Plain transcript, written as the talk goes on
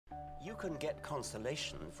You can get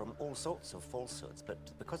consolation from all sorts of falsehoods, but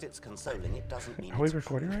because it's consoling, it doesn't mean Are we it's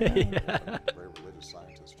recording true. right now? Very religious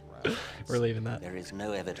scientist around. We're leaving that. There is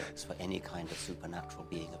no evidence for any kind of supernatural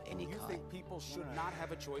being of any You kind. think people should not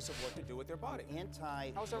have a choice of what to do with their body?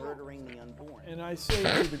 Anti-murdering the unborn. And I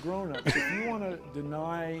say to the grown-ups, if you want to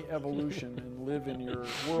deny evolution and live in your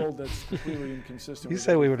world that's completely inconsistent You with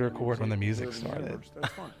said we would everything record when the you music live in the started. universe,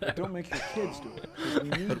 that's fine. But don't make your kids do it. 'Cause we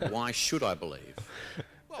need But that. why should I believe?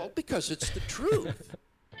 Well, because it's the truth.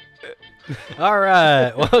 All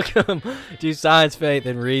right, welcome to Science, Faith,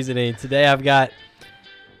 and Reasoning. Today I've got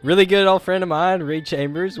really good old friend of mine, Reed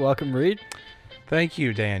Chambers. Welcome, Reed. Thank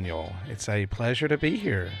you, Daniel. It's a pleasure to be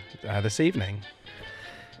here this evening.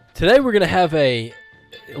 Today we're going to have a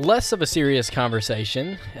less of a serious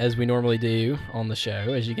conversation, as we normally do on the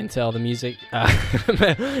show. As you can tell, the music,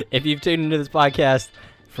 if you've tuned into this podcast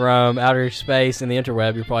from outer space and the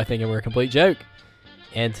interweb, you're probably thinking we're a complete joke.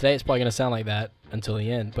 And today it's probably going to sound like that until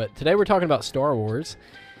the end. But today we're talking about Star Wars.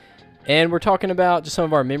 And we're talking about just some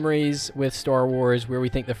of our memories with Star Wars, where we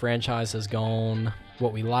think the franchise has gone,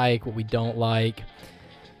 what we like, what we don't like.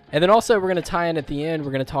 And then also we're going to tie in at the end,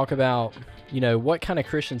 we're going to talk about, you know, what kind of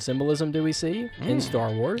Christian symbolism do we see in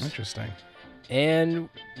Star Wars. Interesting. And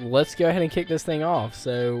let's go ahead and kick this thing off.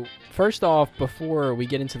 So first off, before we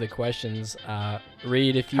get into the questions,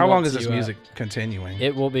 Reed, if you How want long is to, this music continuing?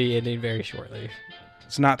 It will be ending very shortly.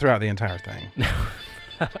 It's not throughout the entire thing.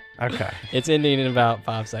 Okay. It's ending in about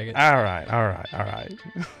 5 seconds. All right.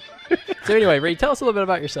 So anyway, Reed, tell us a little bit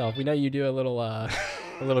about yourself. We know you do a little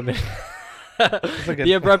bit. It's a good,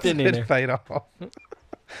 The abrupt it's a ending good there. fade off.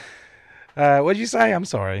 What'd you say? I'm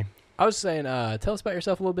sorry. I was saying, tell us about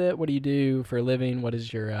yourself a little bit. What do you do for a living? What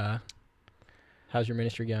is your, how's your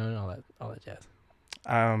ministry going? All that jazz.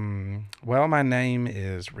 Well, my name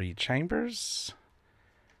is Reed Chambers.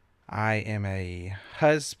 I am a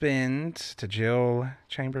husband to Jill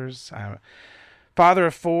Chambers. I'm a father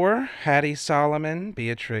of 4, Hattie, Solomon,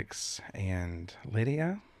 Beatrix, and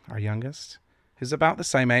Lydia, our youngest, who's about the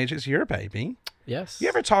same age as your baby. Yes. You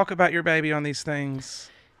ever talk about your baby on these things?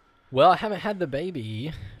 Well, I haven't had the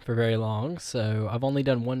baby for very long, so I've only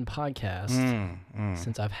done one podcast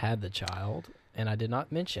since I've had the child, and I did not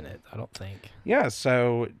mention it, I don't think. Yeah,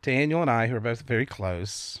 so Daniel and I, who are both very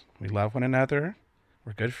close, we love one another.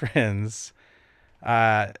 We're good friends.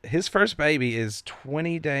 His first baby is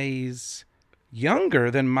 20 days younger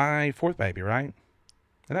than my 4th baby, right?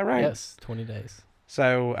 Is that right? Yes, 20 days.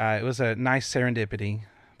 So it was a nice serendipity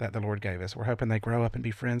that the Lord gave us. We're hoping they grow up and be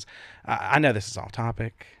friends. I know this is off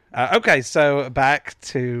topic. Okay, so back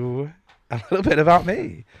to a little bit about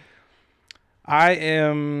me. I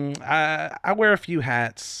wear a few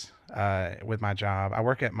hats with my job. I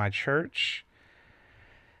work at my church.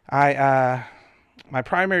 My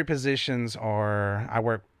primary positions are I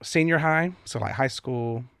work senior high, so like high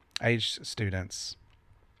school age students.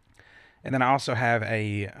 And then I also have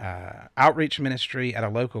a outreach ministry at a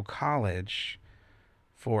local college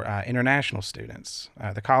for international students.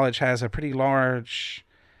 The college has a pretty large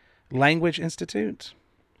language institute.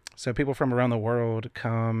 So people from around the world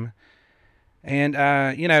come and,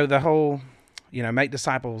 the whole, make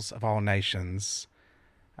disciples of all nations.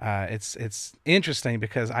 It's interesting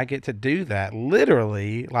because I get to do that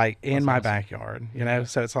literally like in That's my awesome. backyard, Yeah.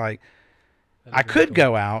 so it's like That is I really could cool.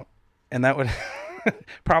 go out and that would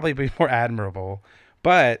probably be more admirable,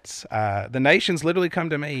 but the nations literally come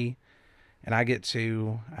to me and I get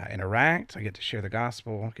to interact. I get to share the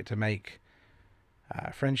gospel, get to make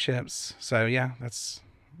friendships. So yeah, that's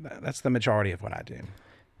the majority of what I do.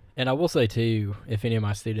 And I will say, too, if any of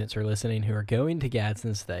my students are listening who are going to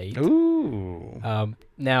Gadsden State. Ooh.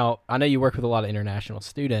 Now, I know you work with a lot of international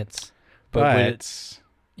students, but would it,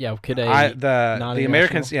 could the non-international-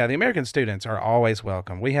 Americans, the American students are always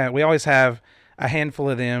welcome. We always have a handful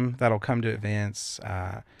of them that'll come to events.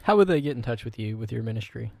 How would they get in touch with you with your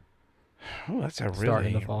ministry? Oh, that's a Starting in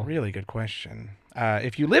really, the fall. really good question.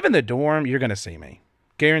 If you live in the dorm, you're going to see me.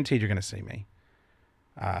 Guaranteed you're going to see me.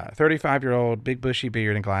 35-year-old, big bushy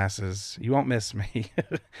beard and glasses. You won't miss me.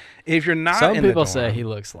 If you're not Some in the people dorm, say he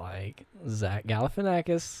looks like Zach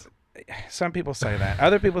Galifianakis. some people say that.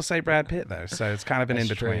 Other people say Brad Pitt, though. So it's kind of an That's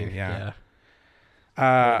in-between. true, Yeah.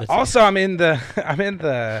 That's Also, I'm in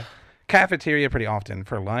the cafeteria pretty often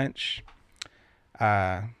for lunch.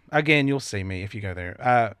 Again, you'll see me if you go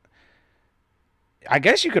there. I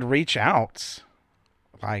guess you could reach out,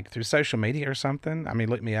 like through social media or something. I mean,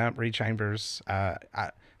 look me up, Reed Chambers.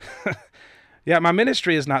 Yeah, my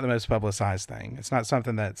ministry is not the most publicized thing. It's not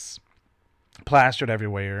something that's plastered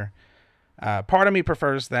everywhere. Part of me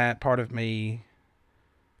prefers that. Part of me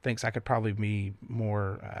thinks I could probably be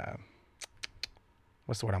more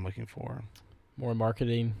what's the word I'm looking for? More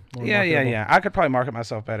marketing. More Yeah. marketable. I could probably market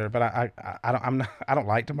myself better, but I don't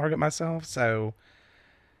like to market myself, so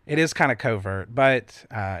it is kind of covert. But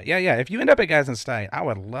yeah. If you end up at Gadsden State, I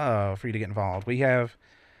would love for you to get involved.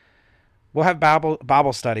 We'll have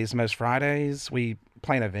Bible studies most Fridays. We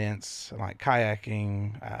plan events like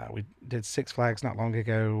kayaking. We did Six Flags not long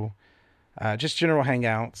ago. Just general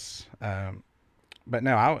hangouts. But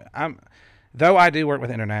no, though I do work with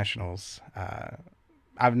internationals.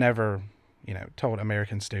 I've never, told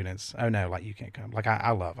American students, oh no, like you can't come. Like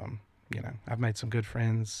I love them. I've made some good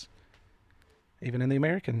friends, even in the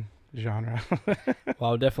American genre.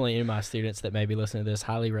 Well, definitely any of my students that may be listening to this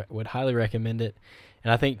would highly recommend it.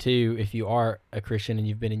 And I think too, if you are a Christian and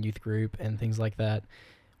you've been in youth group and things like that,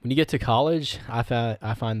 when you get to college, I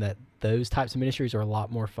find that those types of ministries are a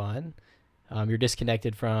lot more fun. You're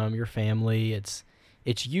disconnected from your family. It's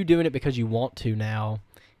you doing it because you want to now,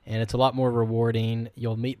 and it's a lot more rewarding.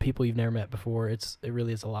 You'll meet people you've never met before. It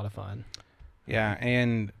really is a lot of fun. Yeah,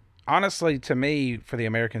 and honestly, to me, for the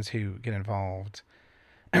Americans who get involved,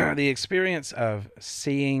 the experience of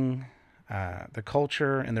seeing the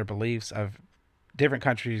culture and their beliefs of different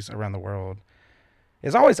countries around the world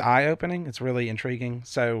is always eye-opening. It's really intriguing.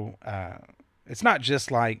 So it's not just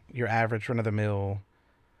like your average run-of-the-mill,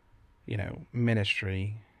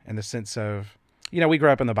 ministry in the sense of, we grew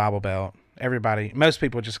up in the Bible Belt. Most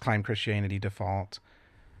people just claim Christianity default,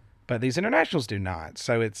 but these internationals do not.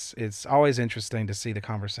 So it's always interesting to see the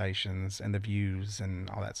conversations and the views and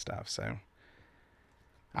all that stuff. So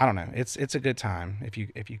I don't know. It's a good time if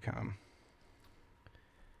you come.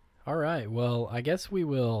 All right. Well, I guess we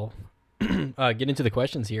will get into the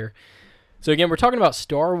questions here. So again, we're talking about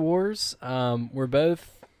Star Wars. We're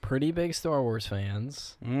both pretty big Star Wars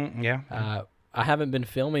fans. Yeah. I haven't been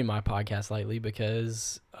filming my podcast lately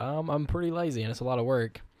because I'm pretty lazy and it's a lot of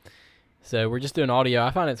work. So we're just doing audio.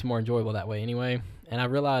 I find it's more enjoyable that way anyway. And I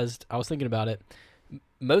realized, I was thinking about it,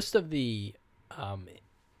 most of the,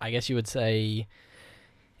 I guess you would say,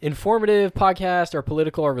 informative podcast or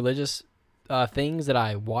political or religious things that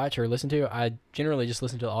I watch or listen to, I generally just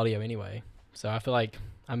listen to the audio anyway. So I feel like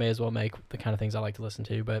I may as well make the kind of things I like to listen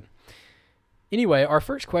to. But anyway, our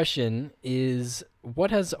first question is,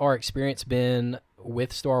 what has our experience been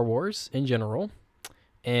with Star Wars in general?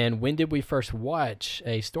 And when did we first watch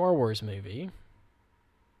a Star Wars movie?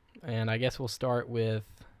 And I guess we'll start with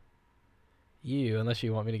you, unless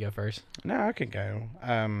you want me to go first. No, I can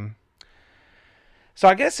go. So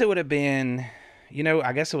I guess it would have been,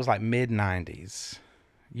 I guess it was like mid-90s.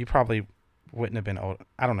 You probably wouldn't have been old.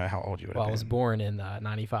 I don't know how old you would have been. Well, I was born in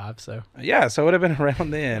 95, so. Yeah, so it would have been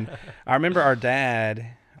around then. I remember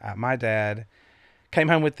my dad, came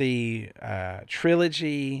home with the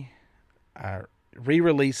trilogy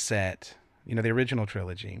re-release set, the original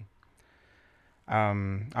trilogy,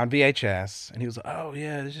 on VHS. And he was like, oh,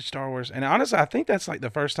 yeah, this is Star Wars. And honestly, I think that's like the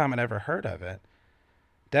first time I'd ever heard of it.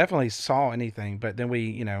 Definitely saw anything. But then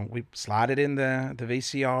we slided in the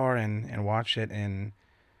VCR and watched it. And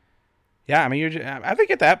yeah, I mean, I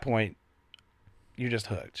think at that point, you're just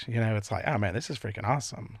hooked. It's like, oh man, this is freaking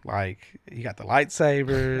awesome. Like, you got the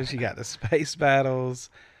lightsabers, you got the space battles.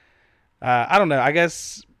 I don't know. I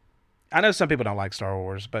guess, I know some people don't like Star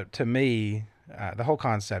Wars, but to me, the whole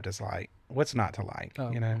concept is like, what's not to like,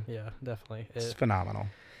 Yeah, definitely. It's phenomenal.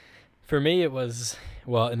 For me, it was,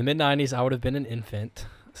 in the mid-90s, I would have been an infant.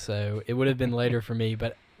 So it would have been later for me.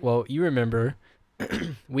 But, you remember,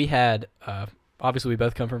 we had, obviously we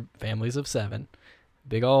both come from families of 7.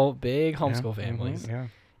 Big homeschool families. Mm-hmm, yeah.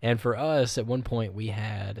 And for us, at one point, we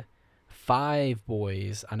had 5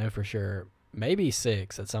 boys, I know for sure, maybe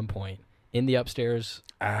 6 at some point, in the upstairs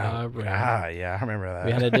room. Yeah, I remember that.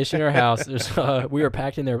 We had an addition in our house. We were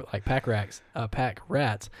packed in there like pack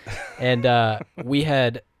rats. And we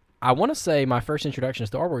had, I want to say my first introduction to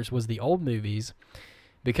Star Wars was the old movies,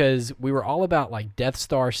 because we were all about like Death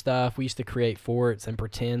Star stuff. We used to create forts and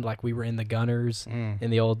pretend like we were in the gunners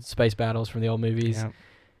in the old space battles from the old movies. Yep.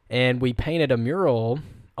 And we painted a mural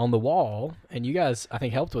on the wall, and you guys, I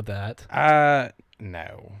think, helped with that.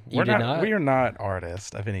 No. You did not? We are not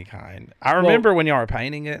artists of any kind. I remember when y'all were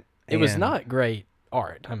painting it. It was not great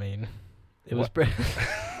art. I mean, it was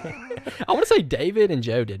I want to say David and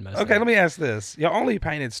Joe did most of it. Okay, let me ask this. Y'all only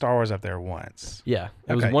painted Star Wars up there once. Yeah,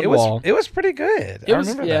 it was Okay, one wall. It was pretty good. I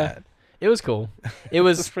remember that. It was cool. It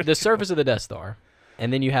was the surface of the Death Star.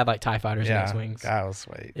 And then you had like TIE fighters and X-Wings. That was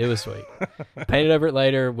sweet. It was sweet. Painted over it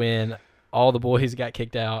later when all the boys got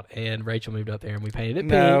kicked out and Rachel moved up there and we painted it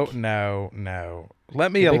pink. No.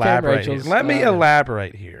 Let me It became elaborate. Rachel's Let me closet.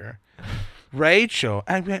 elaborate here. Rachel,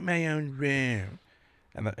 I want my own room.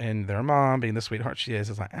 And their mom, being the sweetheart she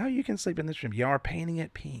is like, oh, you can sleep in this room. Y'all are painting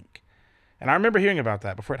it pink. And I remember hearing about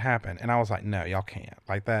that before it happened. And I was like, no, y'all can't.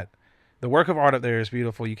 Like that. The work of art up there is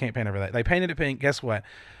beautiful. You can't paint over that. They painted it pink. Guess what?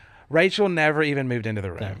 Rachel never even moved into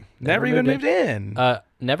the room. No, never even moved in.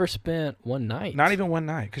 Never spent one night. Not even one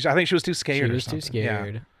night. Because I think she was too scared. She was too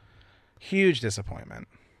scared. Yeah. Huge disappointment.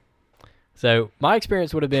 So my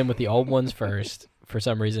experience would have been with the old ones first. For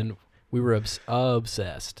some reason, we were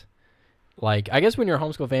obsessed. Like, I guess when you're a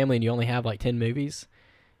homeschool family and you only have like 10 movies,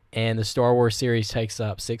 and the Star Wars series takes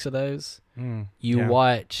up 6 of those, you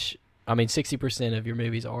watch. I mean, 60% of your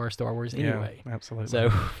movies are Star Wars anyway. Yeah, absolutely.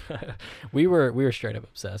 So we were straight up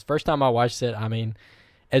obsessed. First time I watched it, I mean,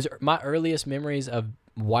 as my earliest memories of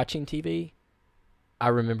watching TV, I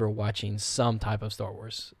remember watching some type of Star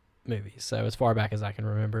Wars movie. So as far back as I can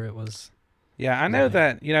remember, it was. Yeah, I know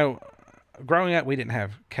that, growing up, we didn't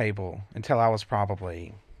have cable until I was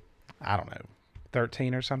probably, I don't know,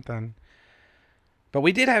 13 or something. But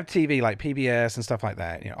we did have TV, like PBS and stuff like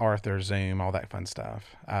that, Arthur, Zoom, all that fun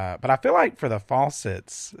stuff. But I feel like for the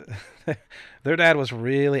Fawcett's, their dad was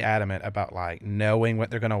really adamant about, like, knowing what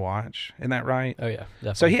they're going to watch. Isn't that right? Oh, yeah,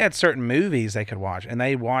 definitely. So he had certain movies they could watch, and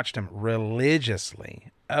they watched them religiously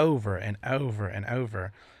over and over and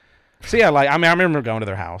over. So, yeah, like, I remember going to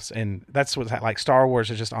their house, and that's what's like, Star Wars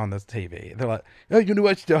is just on the TV. They're like, oh, you going to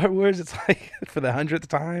watch Star Wars? It's like, for the 100th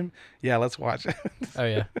time? Yeah, let's watch it. Oh,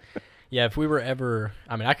 yeah. Yeah, if we were ever,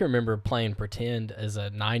 I can remember playing pretend as a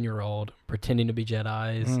 9-year-old, pretending to be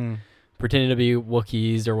Jedis, pretending to be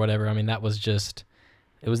Wookiees or whatever. I mean, that was just,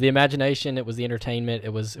 it was the imagination, it was the entertainment,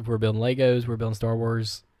 it was, if we're building Legos, we're building Star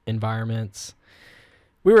Wars environments.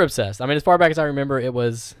 We were obsessed. I mean, as far back as I remember, it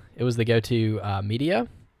was the go-to media.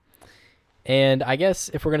 And I guess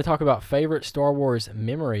if we're going to talk about favorite Star Wars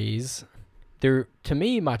memories, to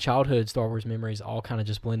me, my childhood Star Wars memories all kind of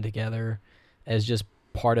just blend together as just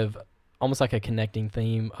part of almost like a connecting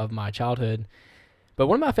theme of my childhood. But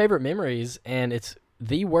one of my favorite memories, and it's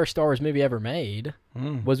the worst Star Wars movie ever made,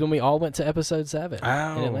 was when we all went to Episode 7 in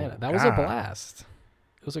Atlanta. That was a blast.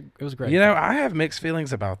 It was great. I have mixed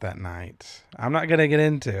feelings about that night. I'm not going to get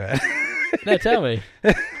into it. No, tell me.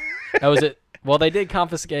 Was it? Well, they did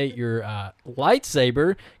confiscate your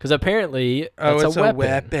lightsaber because apparently it's a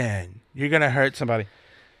weapon. You're going to hurt somebody.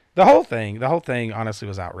 The whole thing, honestly,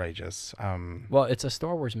 was outrageous. Well, it's a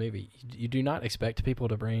Star Wars movie. You do not expect people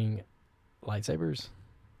to bring lightsabers.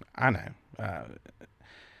 I know.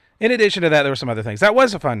 In addition to that, there were some other things. That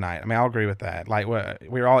was a fun night. I mean, I'll agree with that. Like,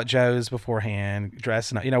 we were all at Joe's beforehand,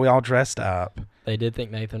 dressing up. We all dressed up. They did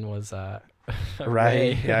think Nathan was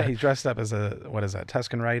Ray. Yeah, he dressed up as a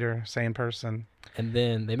Tusken Raider, sand person. And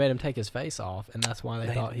then they made him take his face off, and that's why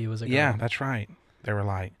they thought he was a girl. Yeah, that's right. They were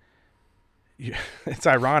like, it's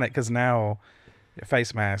ironic because now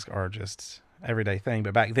face masks are just everyday thing,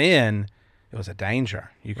 but back then it was a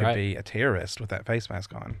danger. You could be a terrorist with that face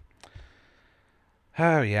mask on.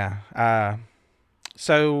 Oh yeah.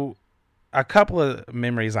 So a couple of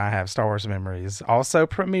memories I have, Star Wars memories, also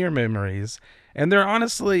premiere memories, and they're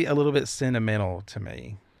honestly a little bit sentimental to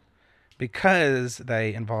me because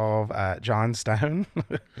they involve John Stone,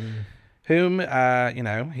 whom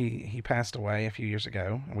he passed away a few years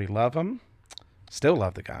ago, and we love him. Still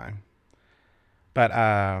love the guy. But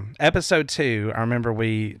episode 2, I remember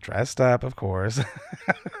we dressed up, of course.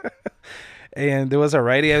 And there was a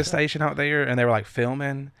radio station out there, and they were like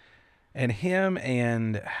filming. And him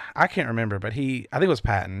and, I can't remember, but I think it was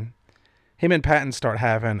Patton. Him and Patton start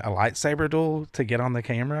having a lightsaber duel to get on the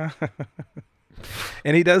camera.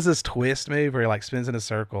 And he does this twist move where he like spins in a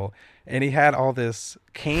circle, and he had all this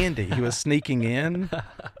candy he was sneaking in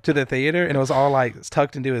to the theater, and it was all like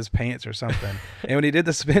tucked into his pants or something. And when he did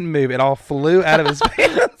the spin move, it all flew out of his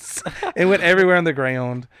pants and went everywhere on the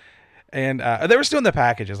ground. And they were still in the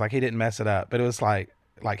packages, like he didn't mess it up, but it was like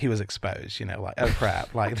he was exposed, like, oh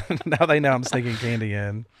crap, like now they know I'm sneaking candy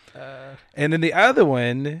in. And then the other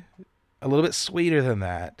one, a little bit sweeter than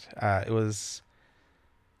that, it was.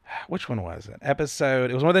 Which one was it? It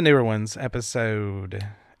was one of the newer ones, episode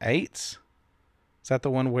 8. Is that the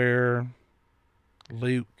one where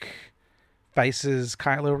Luke faces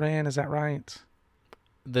Kylo Ren? Is that right?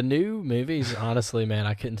 The new movies, honestly, man,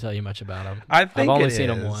 I couldn't tell you much about them. I've only seen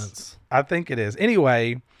them once. I think it is.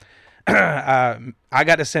 Anyway, I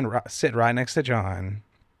got to sit right next to John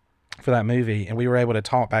for that movie, and we were able to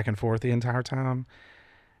talk back and forth the entire time.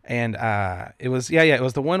 And it was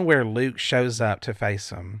the one where Luke shows up to face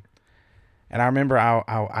him. And I remember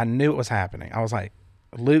I knew it was happening. I was like,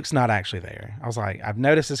 Luke's not actually there. I was like, I've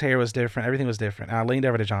noticed his hair was different. Everything was different. And I leaned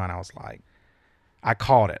over to John. I was like, I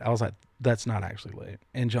called it. I was like, that's not actually Luke.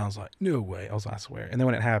 And John's like, no way. I was like, I swear. And then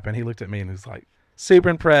when it happened, he looked at me and he was like, Super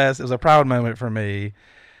impressed. It was a proud moment for me.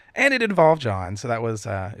 And it involved John, so that was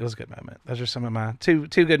it was a good moment. Those are some of my two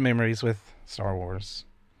good memories with Star Wars.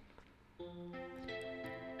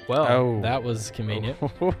 Well, that was convenient.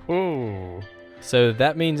 So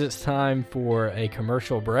that means it's time for a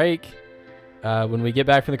commercial break. When we get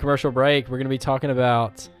back from the commercial break, we're going to be talking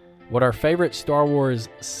about what our favorite Star Wars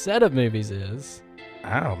set of movies is.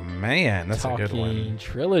 Oh, man, that's a good one. Talking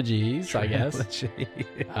trilogies, I guess.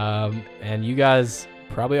 And you guys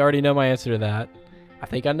probably already know my answer to that. I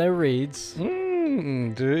think I know Reed's.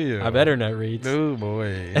 Do you? I better know Reed's. Oh,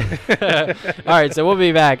 boy. All right, so we'll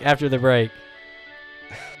be back after the break.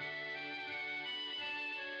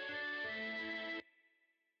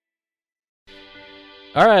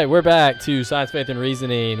 All right, we're back to Science, Faith, and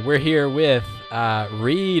Reasoning. We're here with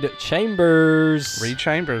Reed Chambers. Reed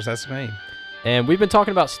Chambers, that's me. And we've been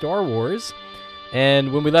talking about Star Wars.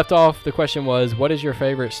 And when we left off, the question was, what is your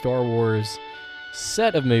favorite Star Wars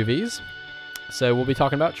set of movies? So we'll be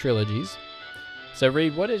talking about trilogies. So,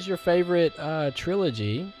 Reed, what is your favorite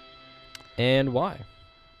trilogy and why?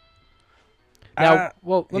 Now,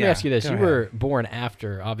 let me ask you this. You were born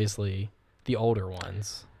after, obviously, the older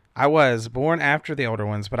ones. I was born after the older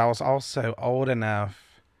ones, but I was also old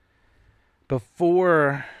enough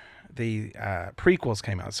before the prequels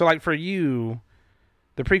came out. So, like, for you,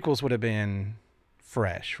 the prequels would have been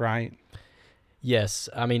fresh, right? Yes.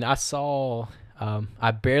 I mean, I saw... I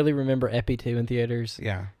barely remember Epi 2 in theaters.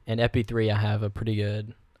 Yeah. And Epi 3, I have a pretty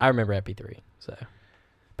good... I remember Epi 3, so...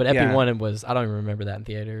 But Epi 1 was... I don't even remember that in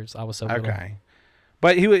theaters. I was so little. Okay.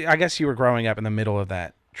 But I guess you were growing up in the middle of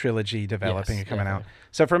that trilogy developing and coming out.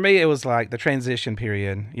 So for me, it was like the transition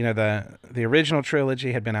period. You know, the original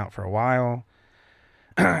trilogy had been out for a while,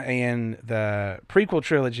 and the prequel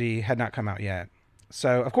trilogy had not come out yet.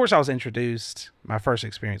 So, of course, I was introduced. My first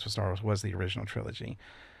experience with Star Wars was the original trilogy.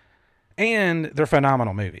 And they're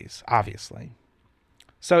phenomenal movies, obviously.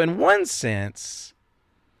 So in one sense,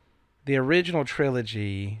 the original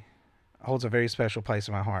trilogy holds a very special place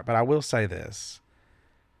in my heart. But I will say this.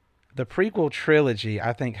 The prequel trilogy,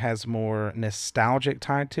 I think, has more nostalgic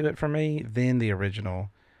tied to it for me than the original.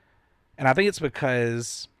 And I think it's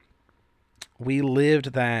because we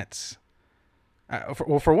lived that...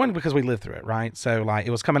 for one, because we lived through it, right? So, like,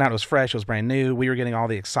 it was coming out, it was fresh, it was brand new. We were getting all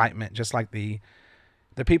the excitement, just like the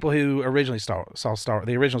people who originally saw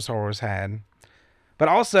the original Star Wars had. But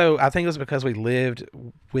also, I think it was because we lived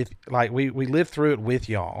with, like, we lived through it with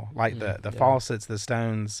y'all. Like, the Fawcett's, the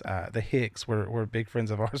Stones, the Hicks were big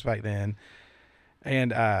friends of ours back then.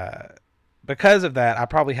 And because of that, I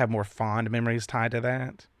probably have more fond memories tied to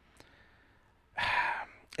that.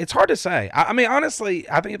 It's hard to say. I mean, honestly,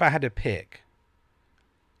 I think if I had to pick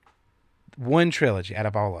one trilogy out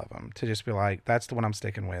of all of them to just be like, that's the one I'm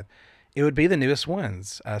sticking with, it would be the newest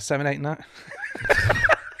ones, 7, 8, 9.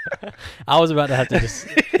 I was about to have to just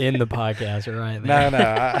end the podcast right there.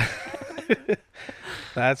 No.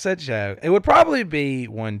 That's a joke. It would probably be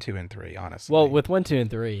 1, 2, and 3, honestly. Well, with 1, 2, and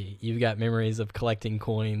 3, you've got memories of collecting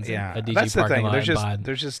coins. Yeah, and a DG that's the thing.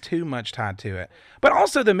 There's just too much tied to it. But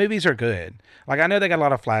also, the movies are good. Like, I know they got a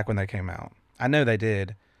lot of flack when they came out. I know they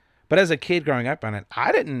did. But as a kid growing up on it,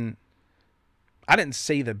 I didn't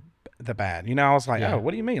see the bad. You know, I was like, oh,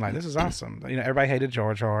 what do you mean? Like, this is awesome. You know, everybody hated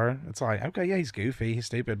Jar Jar. It's like, okay, yeah, he's goofy, he's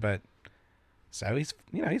stupid, but so he's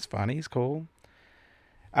funny, he's cool.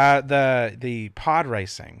 The pod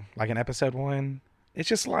racing, like in episode 1, it's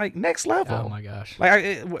just like next level. Oh my gosh, like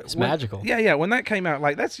it's magical. Yeah. When that came out,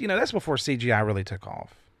 like that's before CGI really took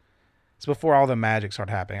off. It's before all the magic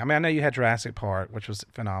started happening. I mean, I know you had Jurassic Park, which was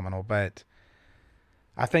phenomenal, but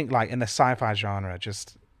I think like in the sci-fi genre,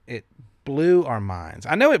 just it blew our minds.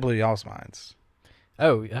 I know it blew y'all's minds.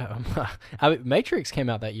 Oh, I mean, Matrix came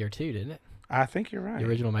out that year too, didn't it? I think you're right. The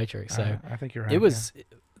original Matrix. So I think you're right. It was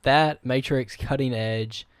that Matrix cutting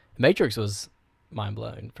edge. Matrix was mind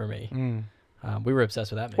blown for me. We were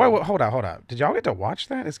obsessed with that movie. Wait, hold up. Did y'all get to watch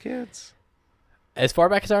that as kids? As far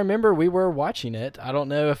back as I remember, we were watching it. I don't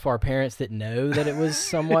know if our parents didn't know that it was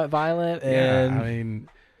somewhat violent and I mean,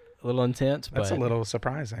 a little intense. That's but a little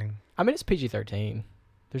surprising. I mean, it's PG-13.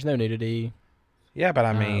 There's no nudity. Yeah, but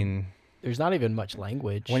I mean, there's not even much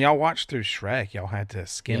language. When y'all watched through Shrek, y'all had to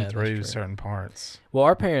skim through certain parts. Well,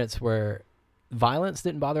 our parents were... Violence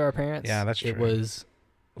didn't bother our parents. Yeah, that's true. It was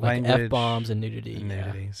like language, F-bombs and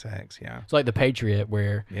nudity. Sex, yeah. It's like The Patriot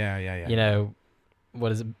where... Yeah. You know,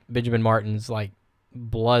 what is it? Benjamin Martin's like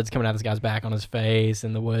blood's coming out of this guy's back on his face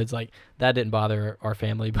in the woods. Like, that didn't bother our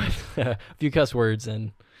family, but a few cuss words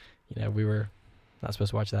and, you know, we were not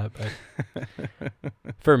supposed to watch that. But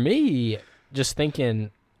for me, just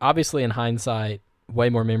thinking, obviously in hindsight, way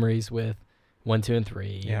more memories with 1, 2, and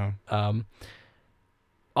 3. Yeah.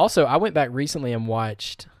 Also, I went back recently and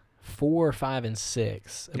watched 4, 5, and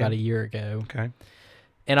 6 about a year ago. Okay.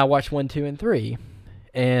 And I watched 1, 2, and 3.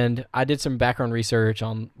 And I did some background research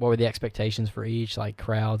on what were the expectations for each, like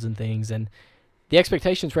crowds and things. And the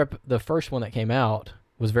expectations for the first one that came out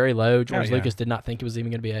was very low. George Lucas did not think it was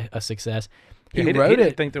even going to be a success. He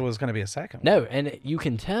didn't think there was going to be a second one. No, and you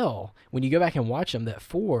can tell when you go back and watch them that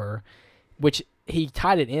 4, which he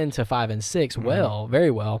tied it into 5 and 6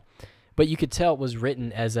 very well, but you could tell it was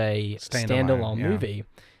written as a standalone movie.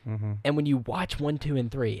 Mm-hmm. And when you watch 1, 2,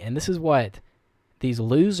 and 3, and this is what these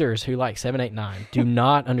losers who like 7, 8, 9 do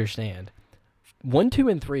not understand. 1, 2,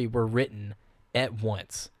 and 3 were written at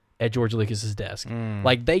once at George Lucas's desk.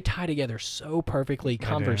 Like, they tie together so perfectly.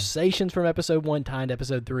 Conversations from episode 1 tied to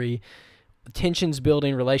episode 3, tensions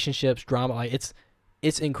building, relationships, drama. Like,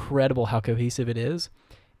 it's incredible how cohesive it is.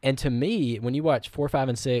 And to me, when you watch 4, 5,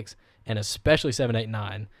 and 6, and especially 7, 8,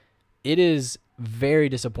 9, it is very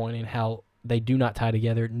disappointing how they do not tie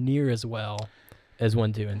together near as well as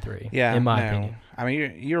 1, 2, and 3. Yeah, in my opinion. I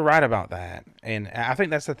mean, you're right about that, and I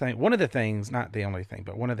think that's the thing. One of the things, not the only thing,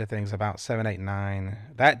 but one of the things about 7, 8, 9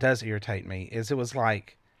 that does irritate me is it was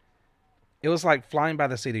like flying by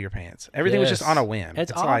the seat of your pants. Everything was just on a whim.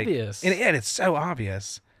 It's obvious, and it's so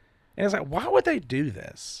obvious. And it's like, why would they do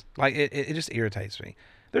this? Like, it just irritates me.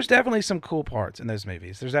 There's definitely some cool parts in those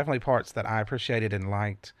movies. There's definitely parts that I appreciated and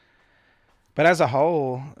liked. But as a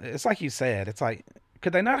whole, it's like you said, it's like,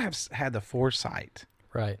 could they not have had the foresight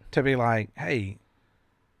to be like, hey,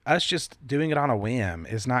 us just doing it on a whim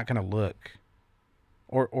is not going to look,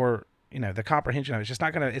 or the comprehension of it's just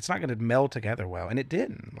not going to meld together well. And it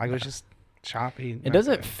didn't. Like, it was just choppy. And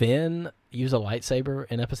doesn't Finn use a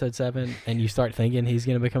lightsaber in episode 7 and you start thinking he's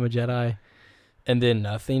going to become a Jedi and then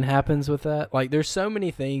nothing happens with that? Like, there's so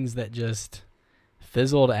many things that just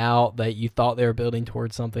fizzled out that you thought they were building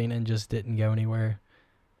towards something and just didn't go anywhere.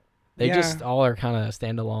 They just all are kind of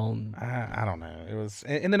standalone. I don't know. It was,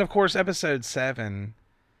 and then of course episode 7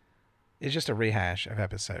 is just a rehash of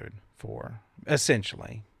episode 4,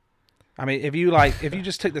 essentially. I mean, if you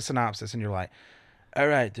just took the synopsis and you're like, all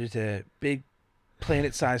right, there's a big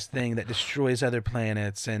planet-sized thing that destroys other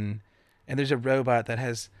planets, and there's a robot that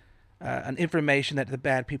has an information that the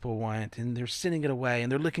bad people want, and they're sending it away,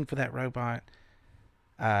 and they're looking for that robot.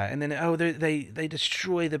 And then, they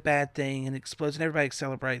destroy the bad thing and it explodes and everybody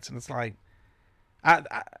celebrates. And it's like,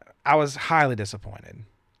 I was highly disappointed.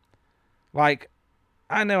 Like,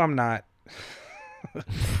 I know I'm not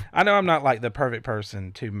like the perfect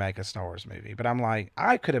person to make a Star Wars movie, but I'm like,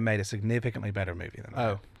 I could have made a significantly better movie than that.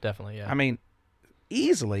 Oh, definitely. Yeah. I mean,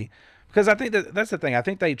 easily, because I think that's the thing. I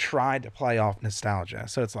think they tried to play off nostalgia.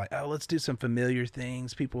 So it's like, oh, let's do some familiar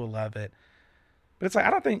things. People will love it. But it's like,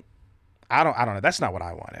 I don't know. That's not what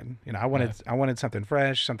I wanted. I wanted something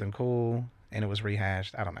fresh, something cool, and it was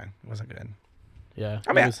rehashed. I don't know. It wasn't good. Yeah.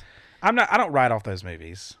 I mean, I don't write off those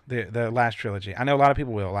movies. The last trilogy. I know a lot of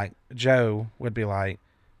people will. Like Joe would be like,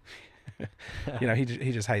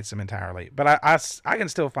 he just hates them entirely. But I can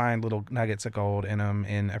still find little nuggets of gold in them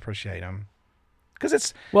and appreciate them. Because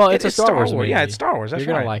it's a Star Wars movie. Yeah, it's Star Wars. That's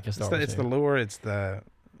You're right. gonna like a Star Wars. It's the lure. It's the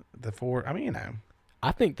four. I mean,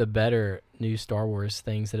 I think the better new Star Wars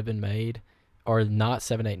things that have been made are not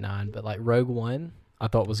 7, 8, 9, but like Rogue One. I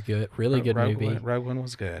thought was good, really good movie. Rogue One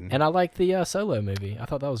was good, and I like the Solo movie. I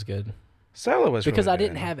thought that was good. Solo was because really I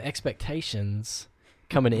didn't have expectations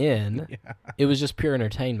coming in. Yeah. It was just pure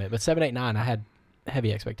entertainment. But 7, 8, 9, I had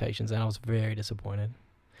heavy expectations, and I was very disappointed.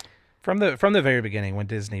 From the very beginning, when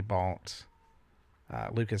Disney bought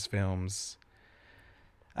Lucasfilms,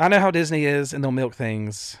 I know how Disney is, and they'll milk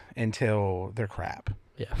things until they're crap.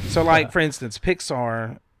 Yeah. So, like, for instance,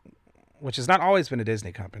 Pixar, which has not always been a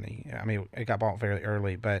Disney company. I mean, it got bought very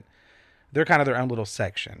early, but they're kind of their own little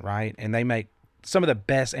section, right? And they make some of the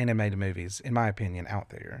best animated movies, in my opinion,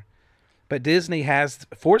 out there. But Disney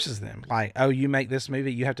forces them, like, oh, you make this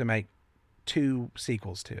movie, you have to make 2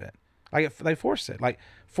 sequels to it. Like, they force it. Like,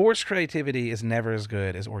 forced creativity is never as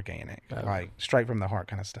good as organic, like straight from the heart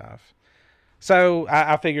kind of stuff. So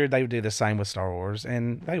I figured they would do the same with Star Wars,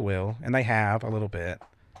 and they will, and they have a little bit.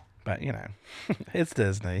 But, it's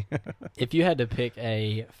Disney. If you had to pick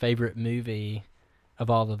a favorite movie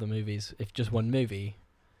of all of the movies, if just one movie,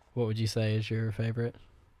 what would you say is your favorite?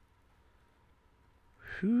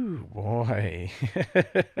 Ooh, boy.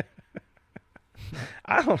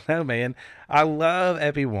 I don't know, man. I love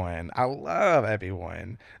Epi 1.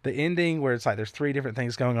 The ending where it's like there's 3 different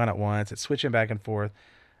things going on at once. It's switching back and forth.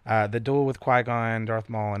 The duel with Qui-Gon, Darth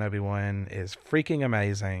Maul, and Obi-Wan is freaking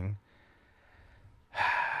amazing.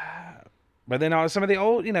 But then some of the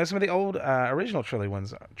old original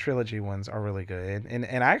trilogy ones are really good. And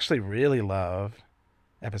I actually really love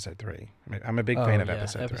Episode 3. I'm a big fan of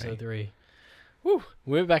Episode 3. Episode 3. Woo.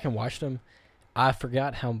 We went back and watched them. I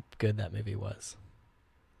forgot how good that movie was.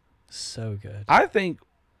 So good. I think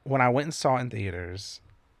when I went and saw it in theaters,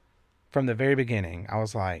 from the very beginning, I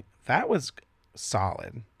was like, that was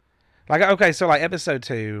solid. Like, okay, so like Episode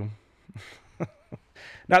 2,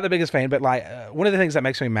 not the biggest fan, but like one of the things that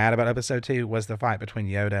makes me mad about Episode 2 was the fight between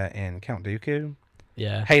Yoda and Count Dooku.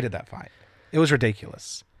 Yeah. Hated that fight. It was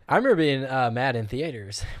ridiculous. I remember being mad in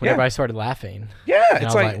theaters when everybody started laughing. Yeah, and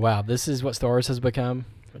it's I was like, wow, this is what Star Wars has become.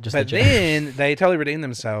 Just but then they totally redeemed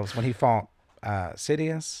themselves when he fought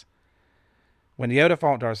Sidious. When Yoda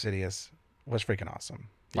fought Darth Sidious was freaking awesome.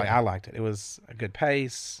 Like, I liked it. It was a good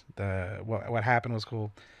pace. What happened was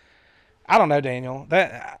cool. I don't know, Daniel.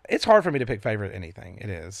 That it's hard for me to pick favorite anything. It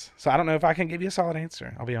is. So I don't know if I can give you a solid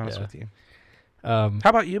answer. I'll be honest with you. How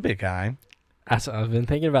about you, big guy? I've been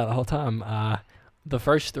thinking about it the whole time. The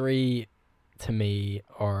first 3 to me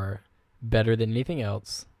are better than anything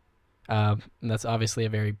else. And that's obviously a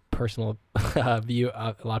very personal view.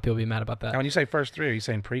 A lot of people be mad about that. Now, when you say first 3, are you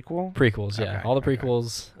saying prequel? Prequels, yeah. Okay, all the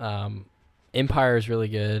prequels. Empire is really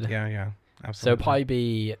good. Yeah, absolutely. So probably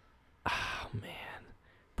be,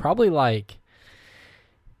 probably like,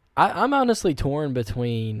 I'm honestly torn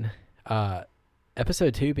between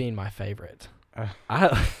Episode 2 being my favorite.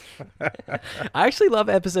 I actually love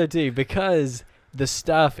Episode 2 because the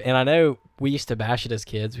stuff, and I know we used to bash it as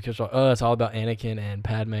kids because we're like, oh, it's all about Anakin and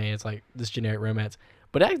Padme. It's like this generic romance.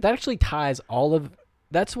 But that actually ties all of,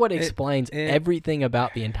 that's what explains everything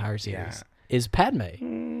about the entire series is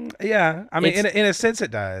Padme. Yeah. I mean, in a sense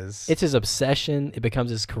it does. It's his obsession. It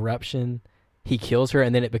becomes his corruption. He kills her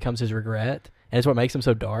and then it becomes his regret. And it's what makes him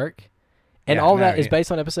so dark. And all that is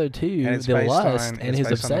based on Episode 2, the lust and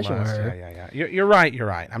his obsession with her. Yeah. You're right. You're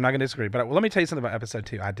right. I'm not going to disagree. But let me tell you something about Episode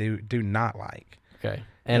 2 I do not like. Okay.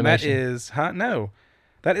 And that is, no.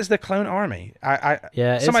 That is the clone army.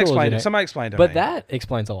 Somebody explained it. Somebody explained it. But that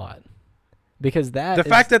explains a lot. Because the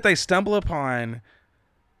fact that they stumble upon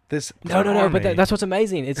this No, but that's what's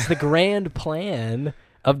amazing. It's the grand plan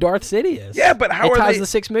of Darth Sidious. Yeah, but how it are ties they... the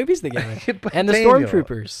 6 movies together. And the Daniel,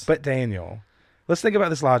 stormtroopers. But Daniel, let's think about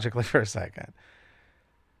this logically for a second.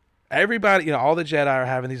 Everybody, all the Jedi are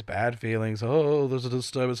having these bad feelings. Oh, there's a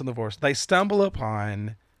disturbance in the Force. They stumble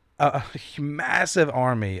upon a massive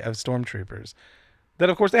army of stormtroopers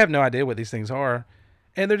that, of course, they have no idea what these things are.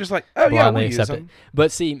 And they're just like, oh, yeah, we'll use them.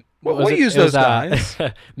 But see... we'll use those guys.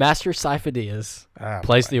 Master Sifo-Dyas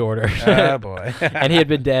placed the order. Oh, boy. And he had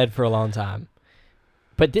been dead for a long time.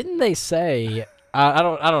 But didn't they say... I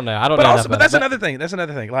don't know. I don't know. But that's another thing. That's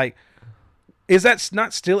another thing. Like, is that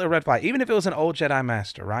not still a red flag? Even if it was an old Jedi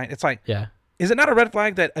Master, right? It's like... Yeah. Is it not a red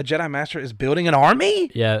flag that a Jedi Master is building an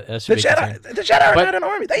army? Yeah, that should the Jedi are not an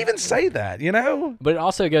army. They even say that, But it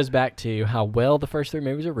also goes back to how well the first 3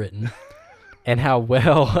 movies are written. And how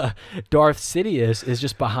well Darth Sidious is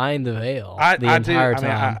just behind the veil the entire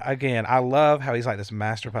time. I love how he's like this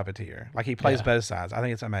master puppeteer. Like, he plays both sides. I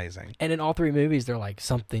think it's amazing. And in all 3 movies, they're like,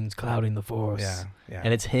 something's clouding the Force. Yeah.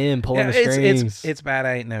 And it's him pulling the strings. It's bad,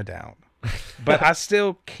 ain't no doubt. But I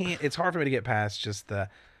still can't. It's hard for me to get past just the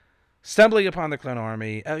stumbling upon the clone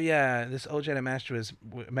army. Oh, yeah, this old Jedi Master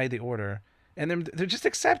made the order. And then they just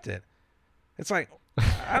accept it. It's like...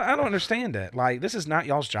 I don't understand it. Like, this is not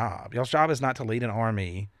y'all's job. Y'all's job is not to lead an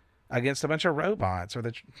army against a bunch of robots or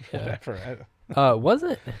whatever.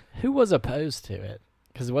 Who was opposed to it?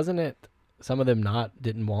 Because wasn't it some of them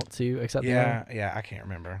didn't want to accept the order? Yeah, I can't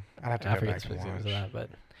remember. I'd have to go back and watch. That, but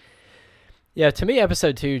yeah, to me,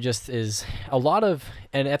 Episode 2 just is a lot of,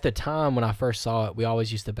 and at the time when I first saw it, we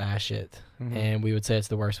always used to bash it, and we would say it's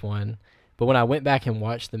the worst one. But when I went back and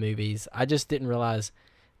watched the movies, I just didn't realize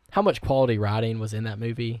how much quality writing was in that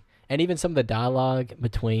movie. And even some of the dialogue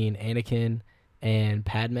between Anakin and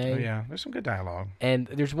Padme. Oh, yeah. There's some good dialogue. And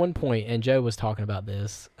there's one point, and Joe was talking about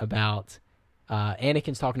this, about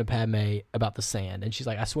Anakin's talking to Padme about the sand. And she's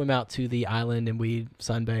like, I swim out to the island and we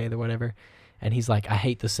sunbathe or whatever. And he's like, I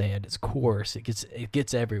hate the sand. It's coarse. It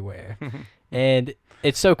gets everywhere. And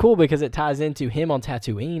it's so cool because it ties into him on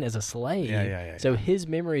Tatooine as a slave. Yeah. So his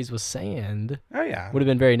memories with sand would have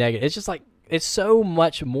been very negative. It's just like, it's so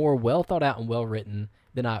much more well thought out and well written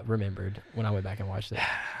than I remembered when I went back and watched it.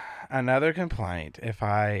 Another complaint, if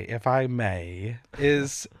I may,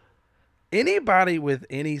 is anybody with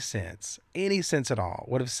any sense at all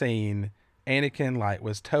would have seen Anakin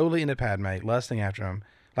was totally into Padme, lusting after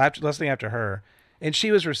her, and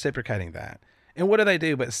she was reciprocating that. And what do they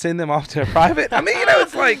do but send them off to a private? I mean,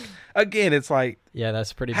 it's like, again, it's like... Yeah,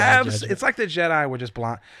 that's pretty bad judgment. It's like the Jedi were just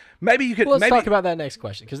blind. Maybe you could... Well, let's talk about that next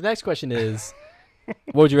question, because the next question is,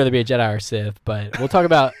 What would you rather be, a Jedi or Sith? But we'll talk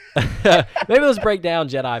about maybe let's break down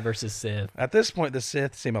Jedi versus Sith. At this point, the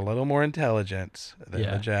Sith seem a little more intelligent than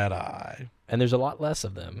Yeah. the Jedi. And there's a lot less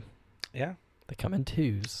of them. Yeah. They come in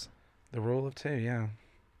twos. The rule of two, yeah.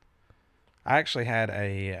 I actually had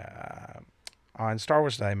on Star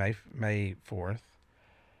Wars Day, May 4th,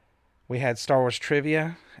 we had Star Wars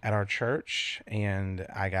trivia at our church, and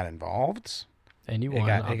I got involved. And you won,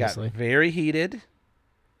 obviously. It got very heated.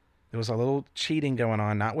 There was a little cheating going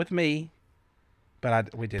on, not with me,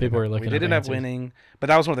 but we did end up winning. But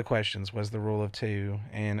that was one of the questions, was the rule of two,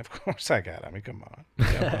 and of course I got it. I mean, come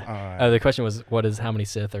on. The question was, how many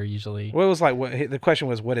Sith are usually? Well, it was like, the question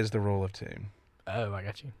was, what is the rule of two? Oh, I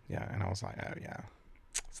got you. Yeah, and I was like, oh yeah,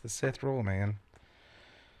 it's the Sith rule, man.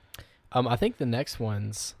 I think the next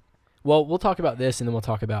ones. Well, we'll talk about this, and then we'll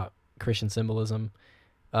talk about Christian symbolism.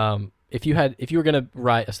 If you were gonna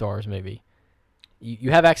write a Star Wars movie,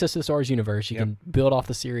 you have access to the Star Wars universe. You can build off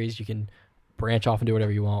the series. You can branch off and do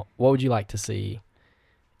whatever you want. What would you like to see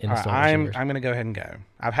in the Star Wars universe? I'm going to go ahead and go.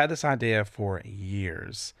 I've had this idea for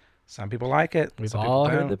years. Some people like it. We've all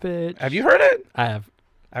heard the pitch. Have you heard it? I have.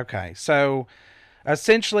 Okay, so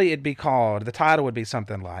essentially the title would be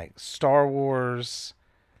something like Star Wars,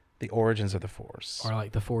 The Origins of the Force. Or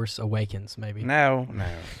like The Force Awakens, maybe. No,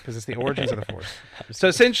 because it's the origins of the Force. So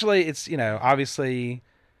essentially it's, obviously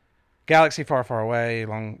galaxy far, far away,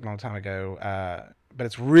 long time ago, but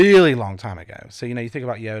it's really long time ago. So, you think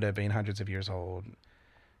about Yoda being hundreds of years old.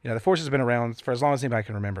 The Force has been around for as long as anybody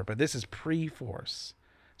can remember, but this is pre-Force.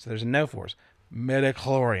 So there's no Force.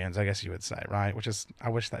 Midichlorians, I guess you would say, right? Which is, I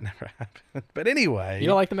wish that never happened. But anyway. You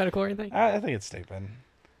don't like the midichlorian thing? I think it's stupid.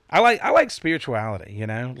 I like spirituality,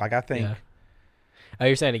 Like, I think. Yeah. Oh,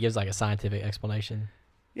 you're saying it gives like a scientific explanation?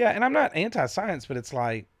 Yeah, and I'm not anti-science, but it's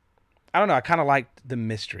like, I don't know, I kind of like the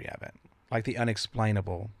mystery of it. Like the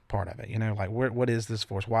unexplainable part of it, Like, what is this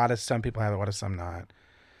Force? Why do some people have it? Why do some not?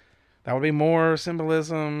 That would be more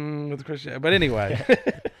symbolism with Christian. But anyway.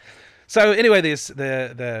 So anyway,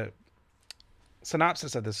 the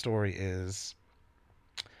synopsis of the story is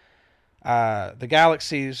the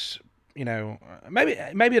galaxies,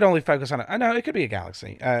 maybe it only focus on it. I know it could be a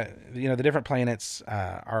galaxy. The different planets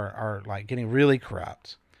are like getting really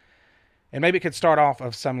corrupt. And maybe it could start off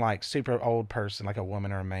of some like super old person, like a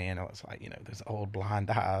woman or a man. And it's like, there's old blind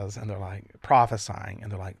eyes, and they're like prophesying, and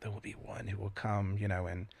they're like, there will be one who will come,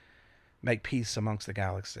 and make peace amongst the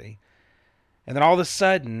galaxy. And then all of a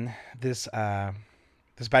sudden, this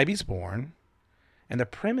baby's born. And the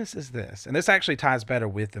premise is this, and this actually ties better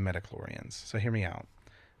with the midichlorians. So hear me out.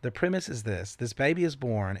 The premise is this: this baby is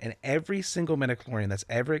born, and every single midichlorian that's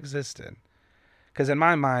ever existed, because in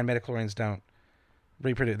my mind, midichlorians don't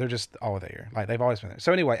reproduce; they're just all there, like they've always been there.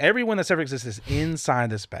 So anyway, everyone that's ever existed is inside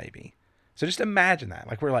this baby. So just imagine that.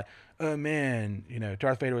 Like, we're like, oh man,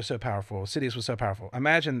 Darth Vader was so powerful, Sidious was so powerful.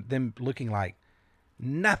 Imagine them looking like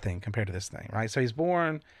nothing compared to this thing, right? So he's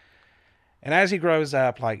born. And as he grows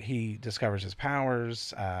up, like, he discovers his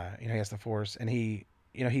powers, he has the Force, and he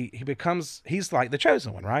becomes, he's like the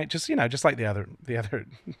chosen one, right? Just like the other,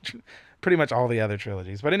 pretty much all the other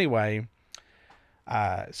trilogies. But anyway,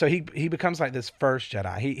 so he becomes like this first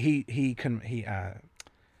Jedi. He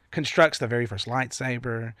constructs the very first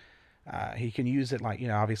lightsaber. He can use it, like,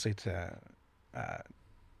 obviously to,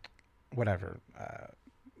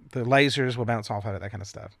 the lasers will bounce off of it, that kind of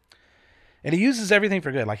stuff. And he uses everything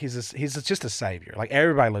for good. Like, he's just a savior. Like,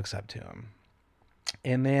 everybody looks up to him.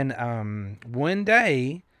 And then one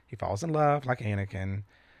day he falls in love, like Anikin.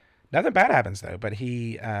 Nothing bad happens though. But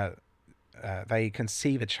they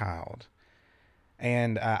conceive a child.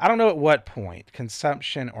 And I don't know at what point,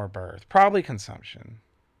 consumption or birth. Probably consumption.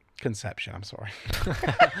 Conception. I'm sorry.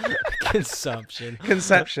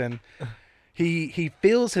 Conception. He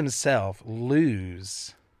feels himself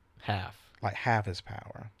lose half his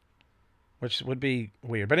power. Which would be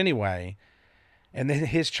weird. But anyway, and then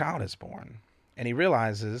his child is born. And he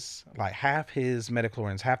realizes, like, half his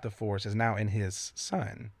midichlorians, half the Force is now in his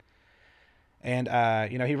son. And,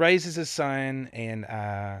 he raises his son, and,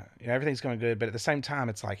 everything's going good. But at the same time,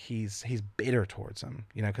 it's like he's bitter towards him,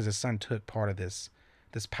 because his son took part of this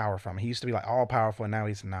power from him. He used to be, like, all-powerful, and now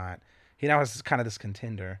he's not. He now is kind of this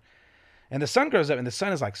contender. And the son grows up, and the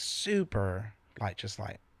son is, like, super, like, just,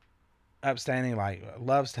 like, upstanding, like,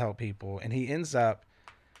 loves to help people, and he ends up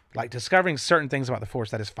like discovering certain things about the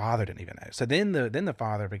Force that his father didn't even know. So then the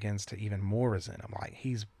father begins to even more resent him, like,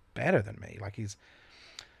 he's better than me, like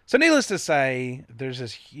so needless to say, there's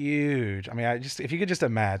this huge, if you could just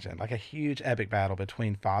imagine, like, a huge epic battle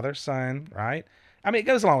between father son, right? It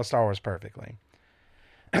goes along with Star Wars perfectly.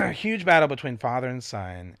 Huge battle between father and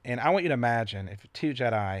son, and I want you to imagine if two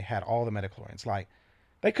Jedi had all the midichlorians, like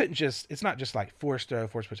they couldn't just, it's not just like force throw,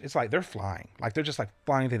 force push. It's like they're flying. Like they're just like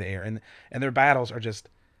flying through the air, and their battles are just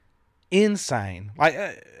insane.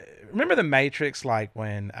 Like, remember the Matrix, like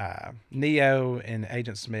when Neo and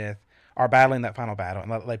Agent Smith are battling that final battle,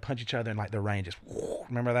 and they punch each other and like the rain just,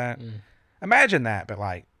 remember that? Imagine that, but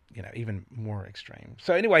like, you know, even more extreme.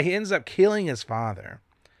 So anyway, he ends up killing his father.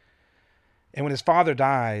 And when his father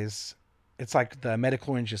dies, it's like the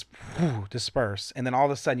midichlorians just disperse. And then all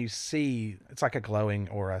of a sudden you see, it's like a glowing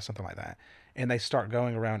aura, something like that. And they start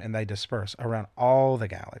going around and they disperse around all the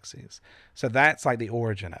galaxies. So that's like the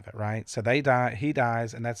origin of it, right? So they die, he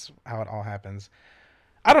dies, and that's how it all happens.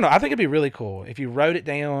 I don't know. I think it'd be really cool if you wrote it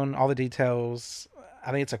down, all the details.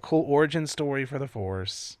 I think it's a cool origin story for the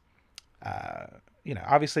Force. You know,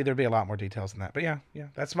 obviously there'd be a lot more details than that, but yeah,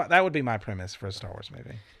 that would be my premise for a Star Wars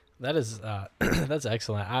movie. That is that's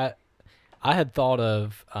excellent. I had thought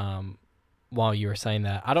of while you were saying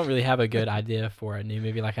that, I don't really have a good idea for a new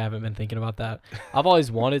movie. Like, I haven't been thinking about that. I've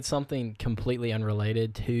always wanted something completely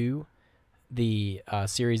unrelated to the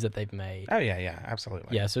series that they've made. Oh yeah,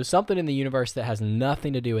 absolutely. Yeah, so something in the universe that has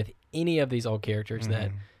nothing to do with any of these old characters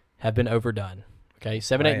that have been overdone. Okay,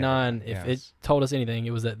 7, 8, 9, if it told us anything,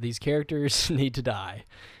 it was that these characters need to die.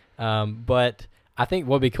 But I think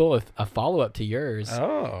what would be cool if a follow-up to yours,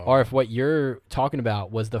 or if what you're talking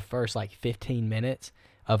about was the first, like, 15 minutes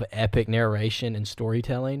of epic narration and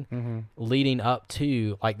storytelling leading up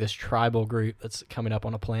to, like, this tribal group that's coming up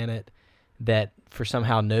on a planet that for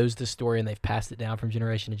somehow knows the story, and they've passed it down from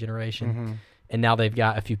generation to generation. And now they've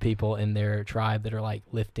got a few people in their tribe that are, like,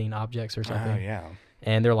 lifting objects or something. Oh, yeah.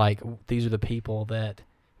 And they're like, these are the people that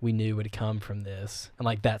we knew would come from this. And,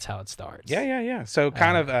 like, that's how it starts. Yeah. So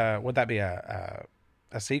kind of, would that be a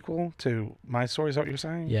sequel to my story, is that what you're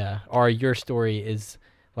saying? Yeah. Or your story is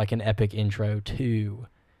like an epic intro to...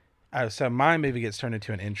 Oh, so my movie gets turned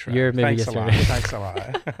into an intro. Your movie Thanks gets a lot. Thanks a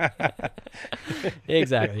lot.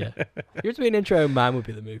 Exactly, yeah. Yours would be an intro, mine would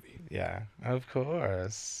be the movie. Yeah, of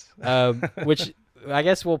course. Which, I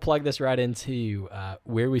guess we'll plug this right into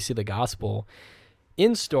where we see the gospel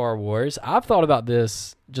in Star Wars. I've thought about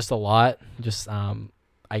this just a lot, just,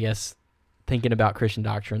 I guess, thinking about Christian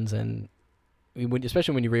doctrines, and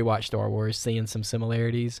especially when you rewatch Star Wars, seeing some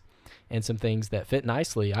similarities and some things that fit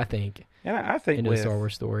nicely, I think, into the Star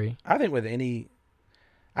Wars story. I think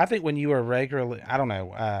when you are regularly, I don't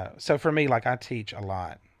know. So for me, like, I teach a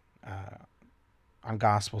lot on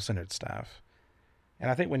gospel-centered stuff. And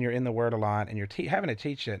I think when you're in the Word a lot and you're having to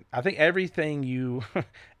teach it, I think everything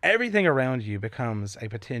everything around you becomes a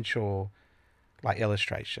potential, like,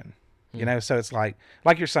 illustration. You know, so it's like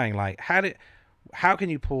you're saying, like, how can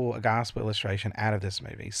you pull a gospel illustration out of this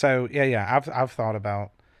movie? So yeah, I've thought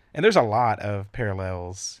about, and there's a lot of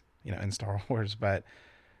parallels, you know, in Star Wars, but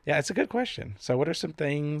yeah, it's a good question. So what are some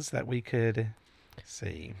things that we could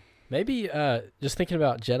see? Maybe just thinking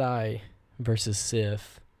about Jedi versus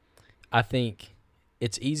Sith, I think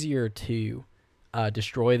it's easier to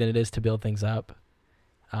destroy than it is to build things up.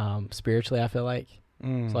 Spiritually, I feel like.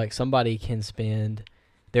 It's like somebody can spend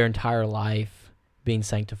their entire life being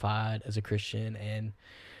sanctified as a Christian and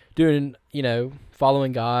doing, you know,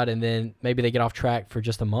 following God, and then maybe they get off track for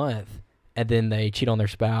just a month, and then they cheat on their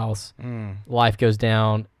spouse. Life goes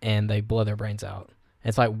down, and they blow their brains out. And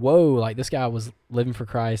it's like, whoa, like, this guy was living for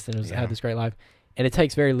Christ and had this great life. And it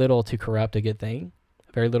takes very little to corrupt a good thing,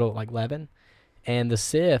 very little, like, leaven. And the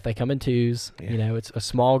Sith, they come in twos. You know, it's a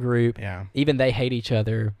small group. Even they hate each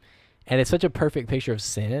other. And it's such a perfect picture of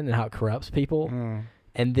sin and how it corrupts people.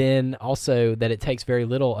 And then also that it takes very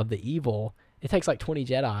little of the evil. It takes like 20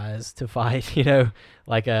 Jedis to fight, you know,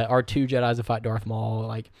 like or 2 Jedis to fight Darth Maul.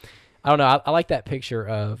 Like, I don't know. I like that picture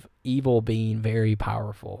of evil being very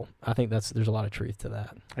powerful. I think there's a lot of truth to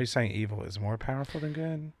that. Are you saying evil is more powerful than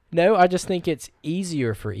good? No, I just think it's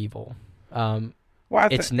easier for evil. Well,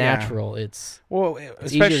 it's natural. Yeah. It's especially,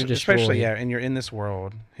 easier to destroy. And you're in this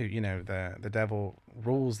world. Who, you know, the devil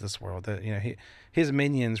rules this world. You know, his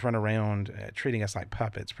minions run around treating us like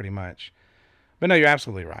puppets, pretty much. But no, you're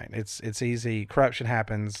absolutely right. It's easy. Corruption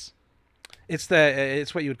happens. It's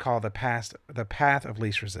what you would call the path of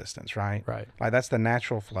least resistance, right? Right. Like, that's the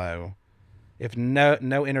natural flow. If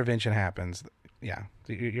no intervention happens, yeah,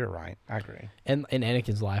 you're right. I agree. And in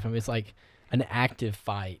Anikin's life, I mean, it's like an active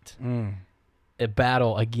fight. A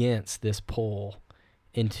battle against this pull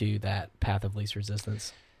into that path of least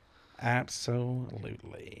resistance.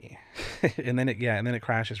 Absolutely. and then it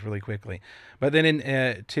crashes really quickly. But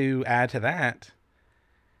then to add to that,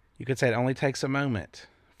 you could say it only takes a moment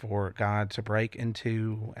for God to break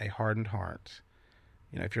into a hardened heart.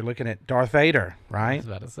 You know, if you're looking at Darth Vader, right? I was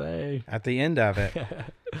about to say. At the end of it,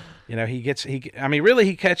 You know, really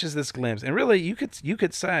he catches this glimpse, and really you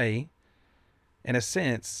could say, in a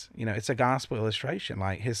sense, you know, it's a gospel illustration.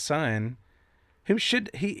 Like his son,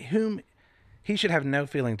 whom he should have no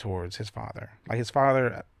feeling towards his father. Like his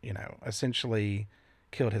father, you know, essentially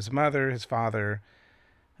killed his mother. His father,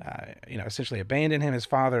 you know, essentially abandoned him. His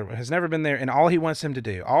father has never been there, and all his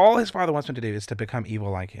father wants him to do is to become evil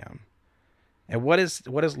like him. And what does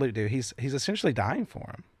Luke do? He's essentially dying for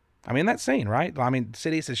him. I mean, that scene, right? I mean,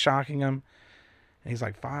 Sidious is shocking him, and he's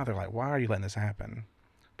like, "Father, like, why are you letting this happen?"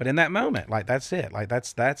 But in that moment, like, that's it. Like,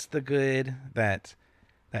 that's the good that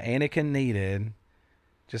Anakin needed.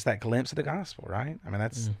 Just that glimpse of the gospel, right? I mean,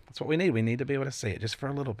 that's what we need. We need to be able to see it just for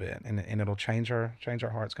a little bit, and it'll change our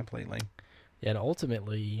hearts completely. Yeah, and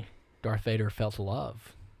ultimately, Darth Vader felt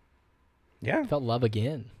love. Yeah, felt love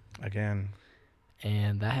again,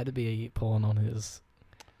 and that had to be pulling on his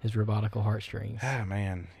robotical heartstrings. Ah,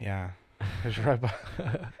 man, yeah. His robot.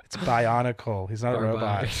 It's bionical. He's not a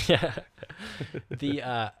robot.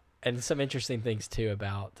 Yeah. And some interesting things too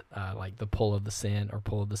about like the pull of the sin or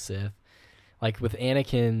pull of the Sith. Like with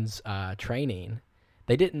Anakin's training,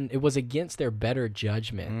 it was against their better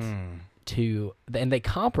judgment and they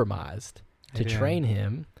compromised to train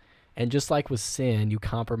him. And just like with sin, you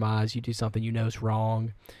compromise, you do something you know is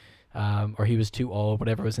wrong, or he was too old,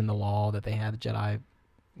 whatever was in the law that they had, the Jedi,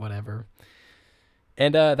 whatever.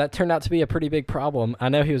 And that turned out to be a pretty big problem. I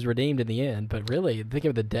know he was redeemed in the end, but really, think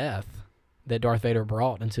of the death that Darth Vader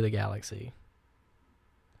brought into the galaxy.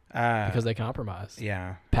 Because they compromised.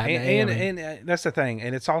 Yeah. Padme, and that's the thing.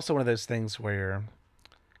 And it's also one of those things where,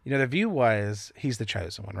 you know, the view was he's the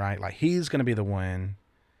chosen one, right? Like, he's going to be the one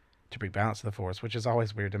to bring balance to the Force, which is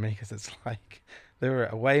always weird to me because it's like there were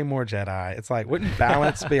way more Jedi. It's like, wouldn't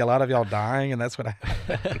balance be a lot of y'all dying? And that's what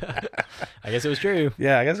happened. I guess it was true.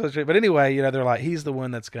 Yeah, I guess it was true. But anyway, you know, they're like, he's the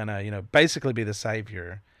one that's going to, you know, basically be the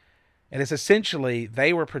savior. And it's essentially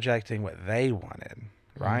they were projecting what they wanted,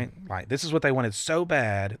 right? Like, this is what they wanted so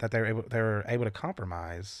bad that they were able to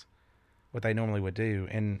compromise what they normally would do.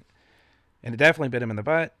 And it definitely bit him in the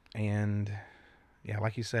butt. And yeah,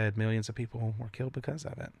 like you said, millions of people were killed because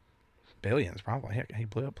of it. Billions, probably. Heck, he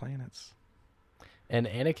blew up planets. And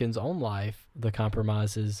Anakin's own life, the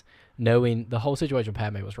compromises, knowing the whole situation with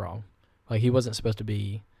Padme was wrong. Like, he wasn't supposed to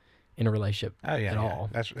be in a relationship at all.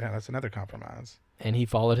 That's another compromise. And he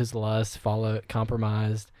followed his lust,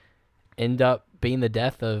 compromised, ended up being the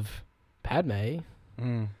death of Padme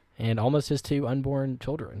and almost his 2 unborn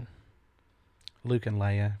children. Luke and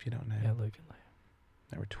Leia, if you don't know. Yeah, Luke and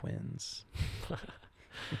Leia. They were twins.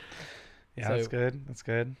 Yeah, So, that's good. That's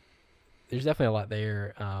good. There's definitely a lot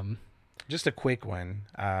there. Just a quick one.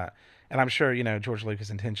 And I'm sure, you know, George Lucas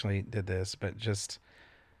intentionally did this, but just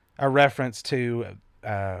a reference to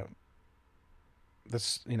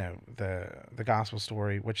this, you know, the gospel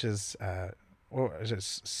story, which is or is it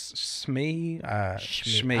Shmi?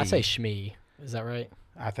 Shmi. I say Shmi. Is that right?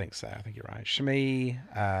 I think so. I think you're right. Shmi,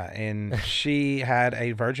 and she had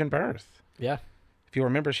a virgin birth. Yeah. If you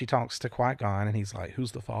remember, she talks to Qui-Gon, and he's like,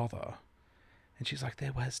 "Who's the father?" And she's like,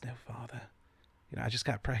 "There was no father. You know, I just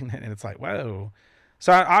got pregnant." And it's like, whoa.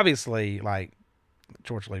 So obviously, like,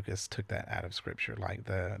 George Lucas took that out of Scripture, like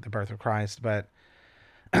the birth of Christ. But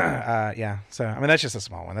yeah. So I mean, that's just a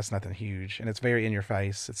small one. That's nothing huge, and it's very in your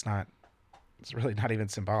face. It's not. It's really not even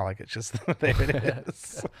symbolic. It's just there it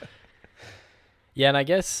is. Yeah, and I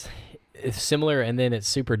guess it's similar, and then it's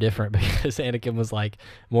super different because Anakin was like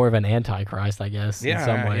more of an antichrist, I guess, in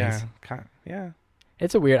some ways. Yeah.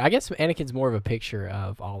 It's a weird. I guess Anakin's more of a picture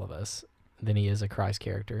of all of us than he is a Christ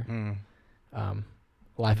character.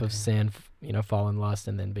 Life of sin, you know, fall in lust,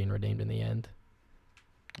 and then being redeemed in the end.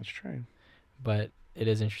 That's true. But it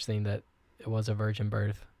is interesting that it was a virgin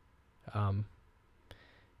birth.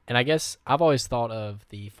 And I guess I've always thought of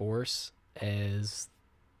the Force as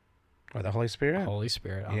Or the Holy Spirit? Holy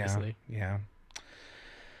Spirit, obviously. Yeah,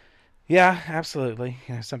 absolutely.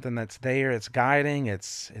 You know, something that's there, it's guiding,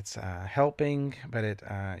 it's helping, but it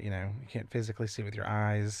you know, you can't physically see with your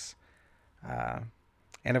eyes.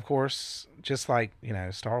 And of course, just like, you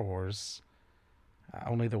know, Star Wars,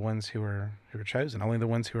 only the ones who are chosen, only the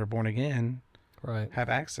ones who are born again, right, have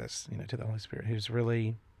access, you know, to the Holy Spirit, who's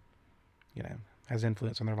really, you know, has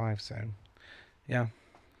influence on their life. So, yeah.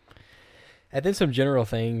 And then some general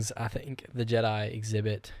things I think the Jedi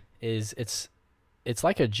exhibit is it's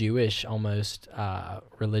like a Jewish almost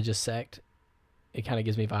religious sect. It kind of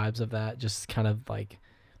gives me vibes of that, just kind of like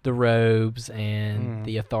the robes and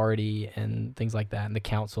the authority and things like that. And the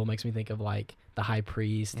council makes me think of like the high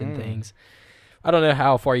priest and things. I don't know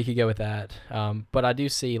how far you could go with that, but I do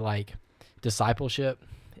see like discipleship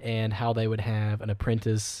and how they would have an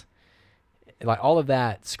apprentice like all of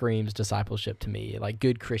that screams discipleship to me, like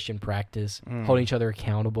good Christian practice, holding each other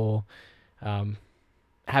accountable,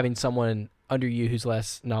 having someone under you who's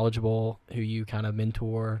less knowledgeable, who you kind of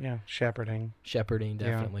mentor. Yeah, shepherding,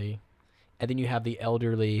 definitely. Yeah. And then you have the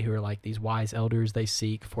elderly who are like these wise elders. They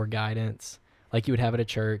seek for guidance, like you would have at a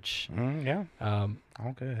church.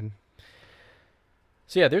 All good.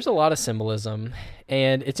 So yeah, there's a lot of symbolism,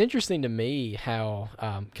 and it's interesting to me how,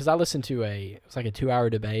 because I listened to it's like a 2-hour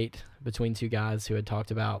debate between two guys who had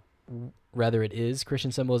talked about whether it is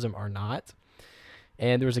Christian symbolism or not.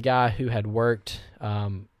 And there was a guy who had worked,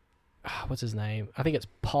 what's his name? I think it's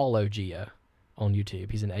Paul Ogia on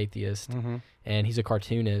YouTube. He's an atheist, and he's a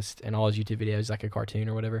cartoonist, and all his YouTube videos like a cartoon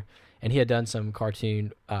or whatever. And he had done some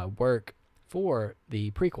cartoon work for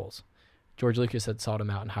the prequels. George Lucas had sought him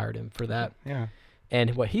out and hired him for that. Yeah.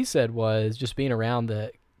 And what he said was, just being around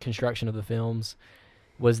the construction of the films,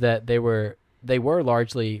 was that they were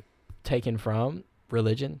largely taken from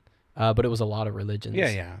religion, but it was a lot of religions.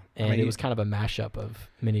 Yeah. And it was kind of a mashup of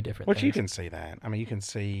many different things. You can see that. I mean, you can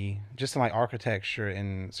see just in like architecture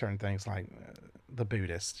and certain things like the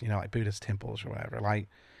Buddhists, like Buddhist temples or whatever. Like,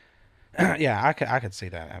 yeah, I could see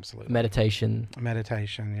that absolutely. Meditation,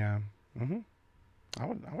 yeah. I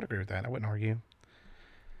would agree with that. I wouldn't argue.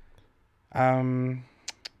 All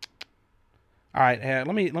right,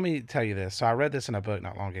 let me tell you this. So I read this in a book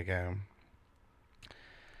not long ago.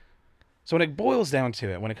 So when it boils down to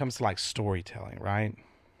it, when it comes to like storytelling, right?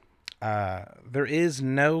 There is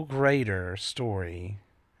no greater story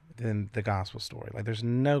than the gospel story. Like there's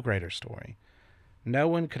no greater story. No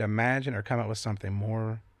one could imagine or come up with something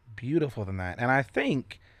more beautiful than that. And I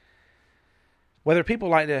think whether people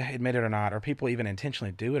like to admit it or not, or people even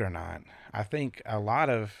intentionally do it or not, I think a lot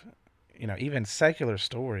of, even secular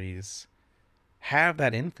stories have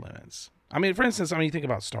that influence. I mean, for instance, you think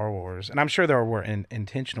about Star Wars, and I'm sure there were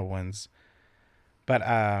intentional ones,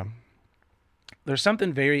 but there's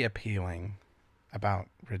something very appealing about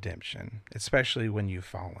redemption, especially when you've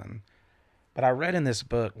fallen. But I read in this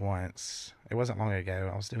book once, it wasn't long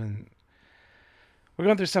ago, we're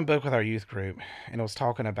going through some book with our youth group, and it was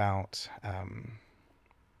talking about,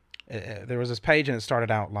 there was this page and it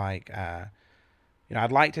started out like, I'd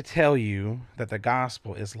like to tell you that the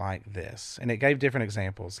gospel is like this. And it gave different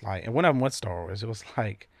examples. And one of them was Star Wars. It was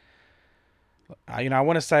like, I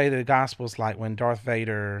want to say the gospel is like when Darth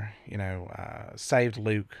Vader, saved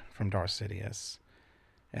Luke from Darth Sidious.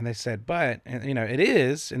 And they said, but, it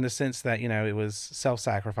is in the sense that, it was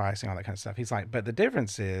self-sacrificing, all that kind of stuff. He's like, but the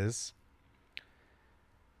difference is,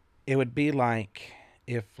 it would be like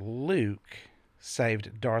if Luke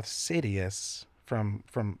saved Darth Sidious from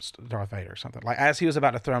Darth Vader or something, like as he was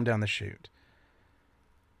about to throw him down the chute.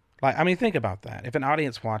 Think about that. If an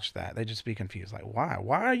audience watched that, they'd just be confused. Like, why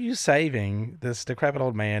are you saving this decrepit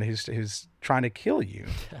old man who's trying to kill you?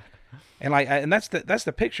 And that's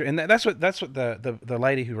the picture. And that's what the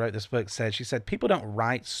lady who wrote this book said. She said, people don't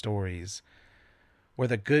write stories where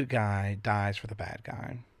the good guy dies for the bad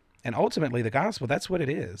guy. And ultimately the gospel, that's what it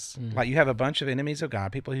is. Like you have a bunch of enemies of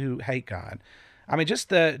God, people who hate God. Just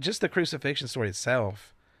the crucifixion story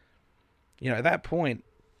itself, at that point,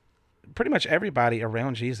 pretty much everybody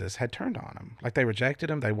around Jesus had turned on him. Like they rejected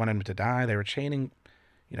him. They wanted him to die. They were chanting,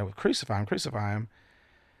 crucify him.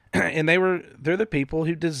 And they're the people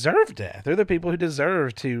who deserve death. They're the people who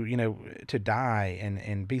deserve to die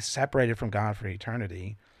and be separated from God for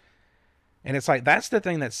eternity. And it's like, that's the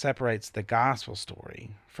thing that separates the gospel story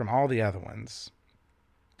from all the other ones.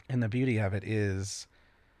 And the beauty of it is,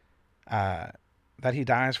 that he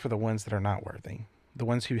dies for the ones that are not worthy, the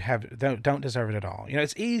ones who don't deserve it at all.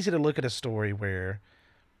 It's easy to look at a story where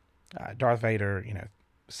Darth Vader,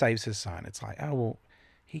 saves his son. It's like, oh, well,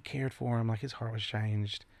 he cared for him, like his heart was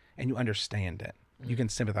changed, and you understand it. You can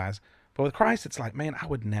sympathize. But with Christ, it's like, man, I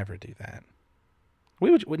would never do that.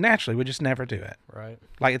 We would just never do it. Right.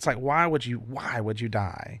 Like, it's like, why would you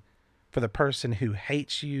die for the person who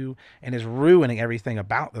hates you and is ruining everything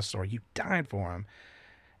about the story? You died for him.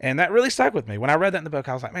 And that really stuck with me. When I read that in the book,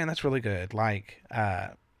 I was like, man, that's really good. Like,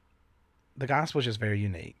 the gospel is just very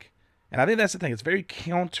unique. And I think that's the thing. It's very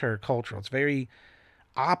countercultural. It's very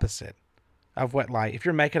opposite of what, like, if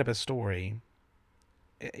you're making up a story,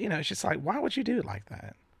 it's just like, why would you do it like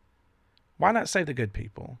that? Why not save the good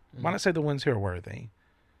people? Why not save the ones who are worthy?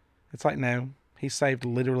 It's like, no, he saved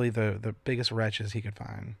literally the biggest wretches he could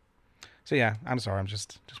find. So yeah, I'm sorry. I'm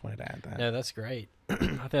just wanted to add that. No, that's great. I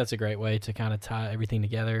think that's a great way to kind of tie everything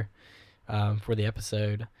together for the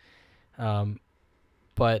episode.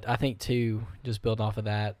 But I think too, just build off of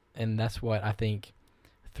that, and that's what I think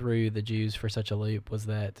threw the Jews for such a loop, was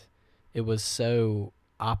that it was so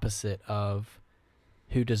opposite of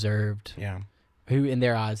who deserved who in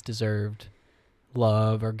their eyes deserved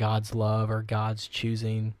love or God's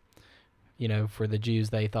choosing. You know, for the Jews,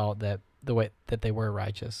 they thought that the way that they were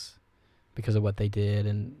righteous because of what they did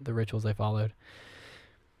and the rituals they followed,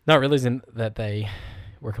 not realizing that they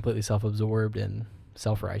were completely self-absorbed and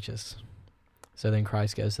self-righteous. So then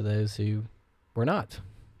Christ goes to those who were not.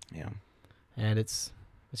 Yeah. And it's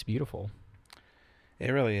beautiful.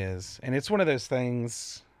 It really is. And it's one of those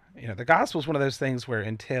things, you know, the gospel is one of those things where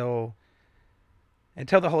until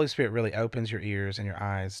the Holy Spirit really opens your ears and your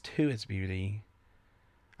eyes to its beauty,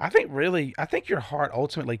 I think your heart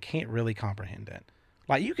ultimately can't really comprehend it.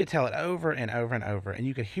 Like, you could tell it over and over and over, and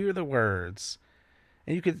you could hear the words,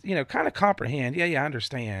 and you could, you know, kind of comprehend. Yeah, I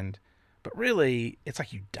understand. But really, it's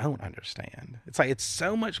like you don't understand. It's like it's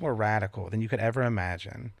so much more radical than you could ever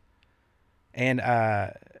imagine. And,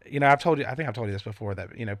 you know, I think I've told you this before,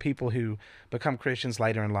 that, you know, people who become Christians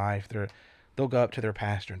later in life, they'll go up to their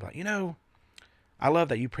pastor and be like, you know, I love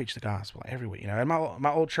that you preach the gospel every week. You know, in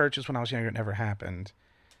my old churches when I was younger, it never happened.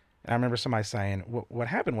 And I remember somebody saying, what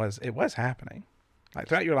happened was, it was happening. Like,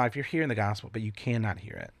 throughout your life, you're hearing the gospel, but you cannot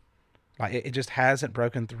hear it. Like, it just hasn't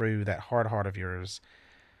broken through that hard heart of yours.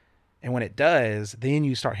 And when it does, then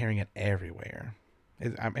you start hearing it everywhere.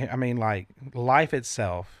 I mean, like, life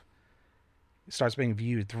itself starts being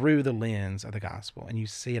viewed through the lens of the gospel, and you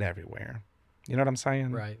see it everywhere. You know what I'm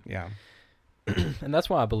saying? Right. Yeah. And that's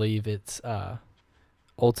why I believe it's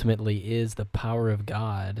ultimately is the power of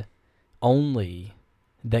God only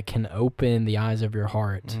that can open the eyes of your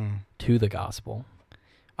heart to the gospel.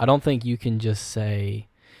 I don't think you can just say,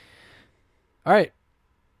 all right,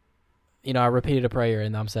 you know, I repeated a prayer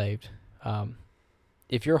and I'm saved.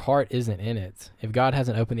 If your heart isn't in it, if God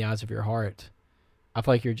hasn't opened the eyes of your heart, I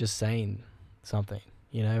feel like you're just saying something,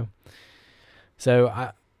 you know? So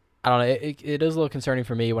I don't know. It is a little concerning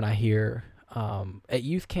for me when I hear at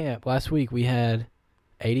youth camp last week, we had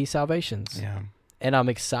 80 salvations. Yeah. And I'm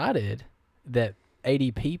excited that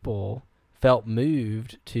 80 people felt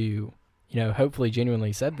moved to, you know, hopefully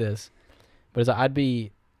genuinely said this, but I'd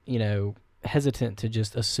be, you know, hesitant to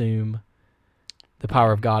just assume the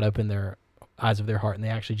power of God opened their eyes of their heart and they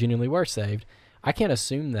actually genuinely were saved. I can't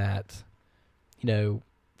assume that, you know,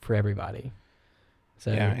 for everybody.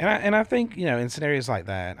 So yeah, and I think, you know, in scenarios like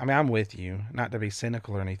that, I mean, I'm with you, not to be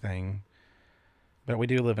cynical or anything, but we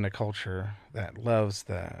do live in a culture that loves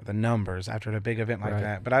the numbers after a big event like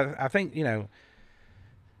that. But I think, you know,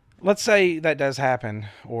 let's say that does happen,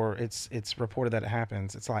 or it's reported that it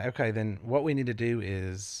happens. It's like, okay, then what we need to do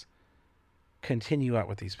is continue up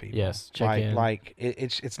with these people. Yes, check in. Like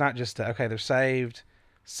it's not just okay, they're saved,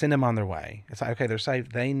 send them on their way. It's like, okay, they're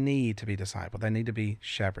saved, they need to be discipled, they need to be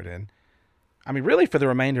shepherded. I mean, really for the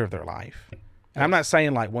remainder of their life. And I'm not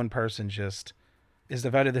saying like one person just is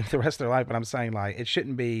devoted to the rest of their life, but I'm saying like it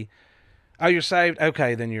shouldn't be, oh, you're saved,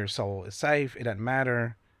 okay, then your soul is safe, it doesn't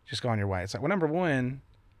matter, just go on your way. It's like, well, number one,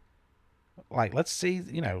 like let's see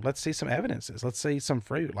some evidences, let's see some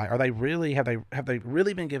fruit. Like, are they really have they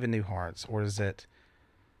really been given new hearts, or is it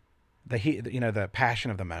the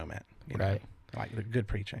passion of the moment, right? Like the good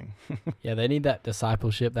preaching. Yeah, they need that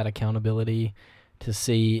discipleship, that accountability to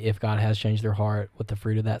see if God has changed their heart, what the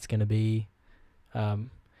fruit of that's going to be.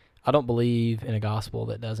 I don't believe in a gospel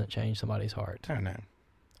that doesn't change somebody's heart. Oh, no.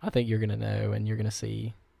 I think you're going to know and you're going to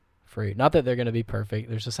see fruit. Not that they're going to be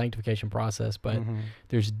perfect. There's a sanctification process, but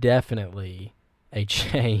there's definitely a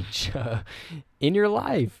change in your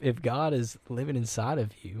life if God is living inside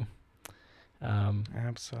of you.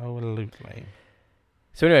 Absolutely.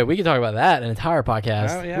 So anyway, we can talk about that, an entire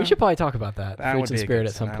podcast. Oh, yeah. We should probably talk about that. That Fruits would and be Spirit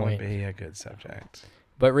at some point. That would be a good subject.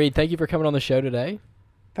 But Reed, thank you for coming on the show today.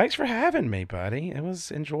 Thanks for having me, buddy. It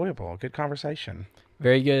was enjoyable. Good conversation.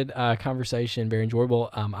 Very good conversation. Very enjoyable.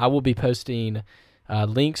 I will be posting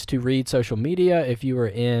links to Reed's social media if you are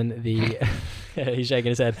in the... He's shaking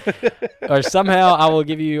his head. Or somehow I will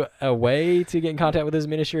give you a way to get in contact with his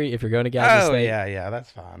ministry if you're going to Gadsden State. Yeah,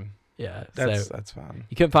 that's fine. Yeah, that's fine.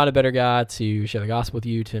 You couldn't find a better guy to share the gospel with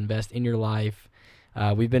you, to invest in your life.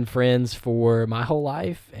 We've been friends for my whole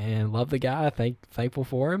life and love the guy. Thankful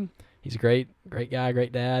for him. He's a great guy,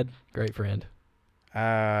 great dad, great friend.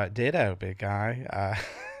 Ditto, big guy.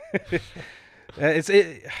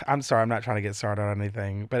 I'm sorry, I'm not trying to get started on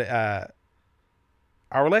anything, but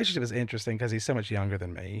our relationship is interesting because he's so much younger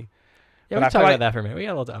than me. Yeah, we'll talk about that for a minute. We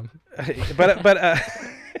got a little time.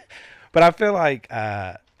 But I feel like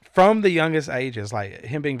from the youngest ages, like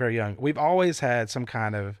him being very young, we've always had some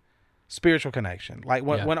kind of spiritual connection. Like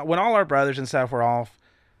when all our brothers and stuff were off,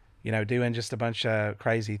 doing just a bunch of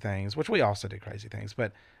crazy things, which we also do crazy things,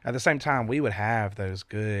 but at the same time, we would have those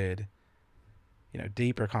good,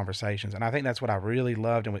 deeper conversations. And I think that's what I really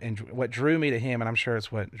loved and what drew me to him. And I'm sure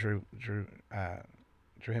it's what drew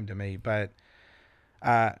him to me. But,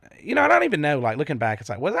 I don't even know, like looking back, it's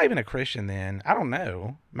like, was I even a Christian then? I don't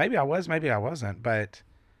know. Maybe I was, maybe I wasn't, but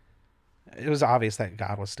it was obvious that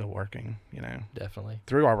God was still working, Definitely.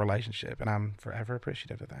 through our relationship. And I'm forever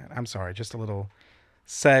appreciative of that. I'm sorry, just a little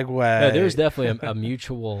segue. No, there's definitely a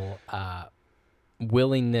mutual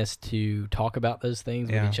willingness to talk about those things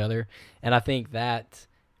with each other. And I think that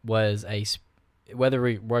was whether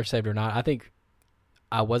we were saved or not, I think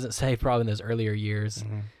I wasn't saved probably in those earlier years.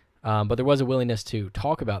 But there was a willingness to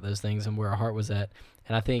talk about those things and where our heart was at.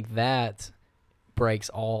 And I think that breaks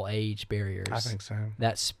all age barriers. I think so.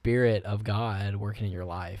 That spirit of God working in your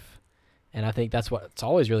life. And I think that's what's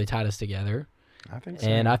always really tied us together. I think so.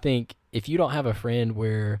 And I think if you don't have a friend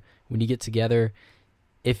where when you get together,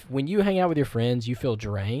 when you hang out with your friends, you feel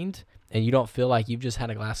drained and you don't feel like you've just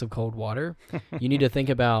had a glass of cold water, you need to think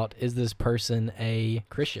about, is this person a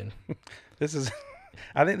Christian?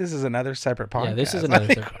 I think this is another separate podcast. Yeah, this is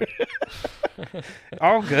another separate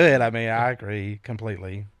All good. I mean, I agree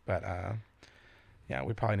completely. But,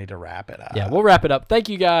 we probably need to wrap it up. Yeah, we'll wrap it up. Thank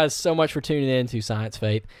you guys so much for tuning in to Science,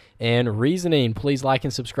 Faith, and Reasoning. Please like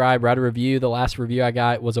and subscribe. Write a review. The last review I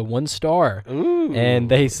got was a 1-star. Ooh. And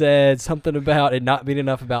they said something about it not being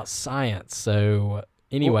enough about science. So,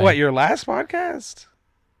 anyway. What, your last podcast?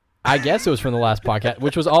 I guess it was from the last podcast,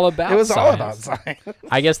 which was all about science. It was all about science.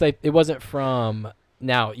 I guess it wasn't from...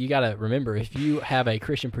 Now, you got to remember, if you have a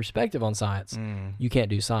Christian perspective on science, you can't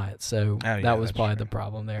do science. So that was probably the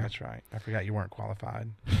problem there. That's right. I forgot you weren't qualified.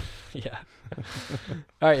 Yeah.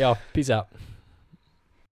 All right, y'all. Peace out.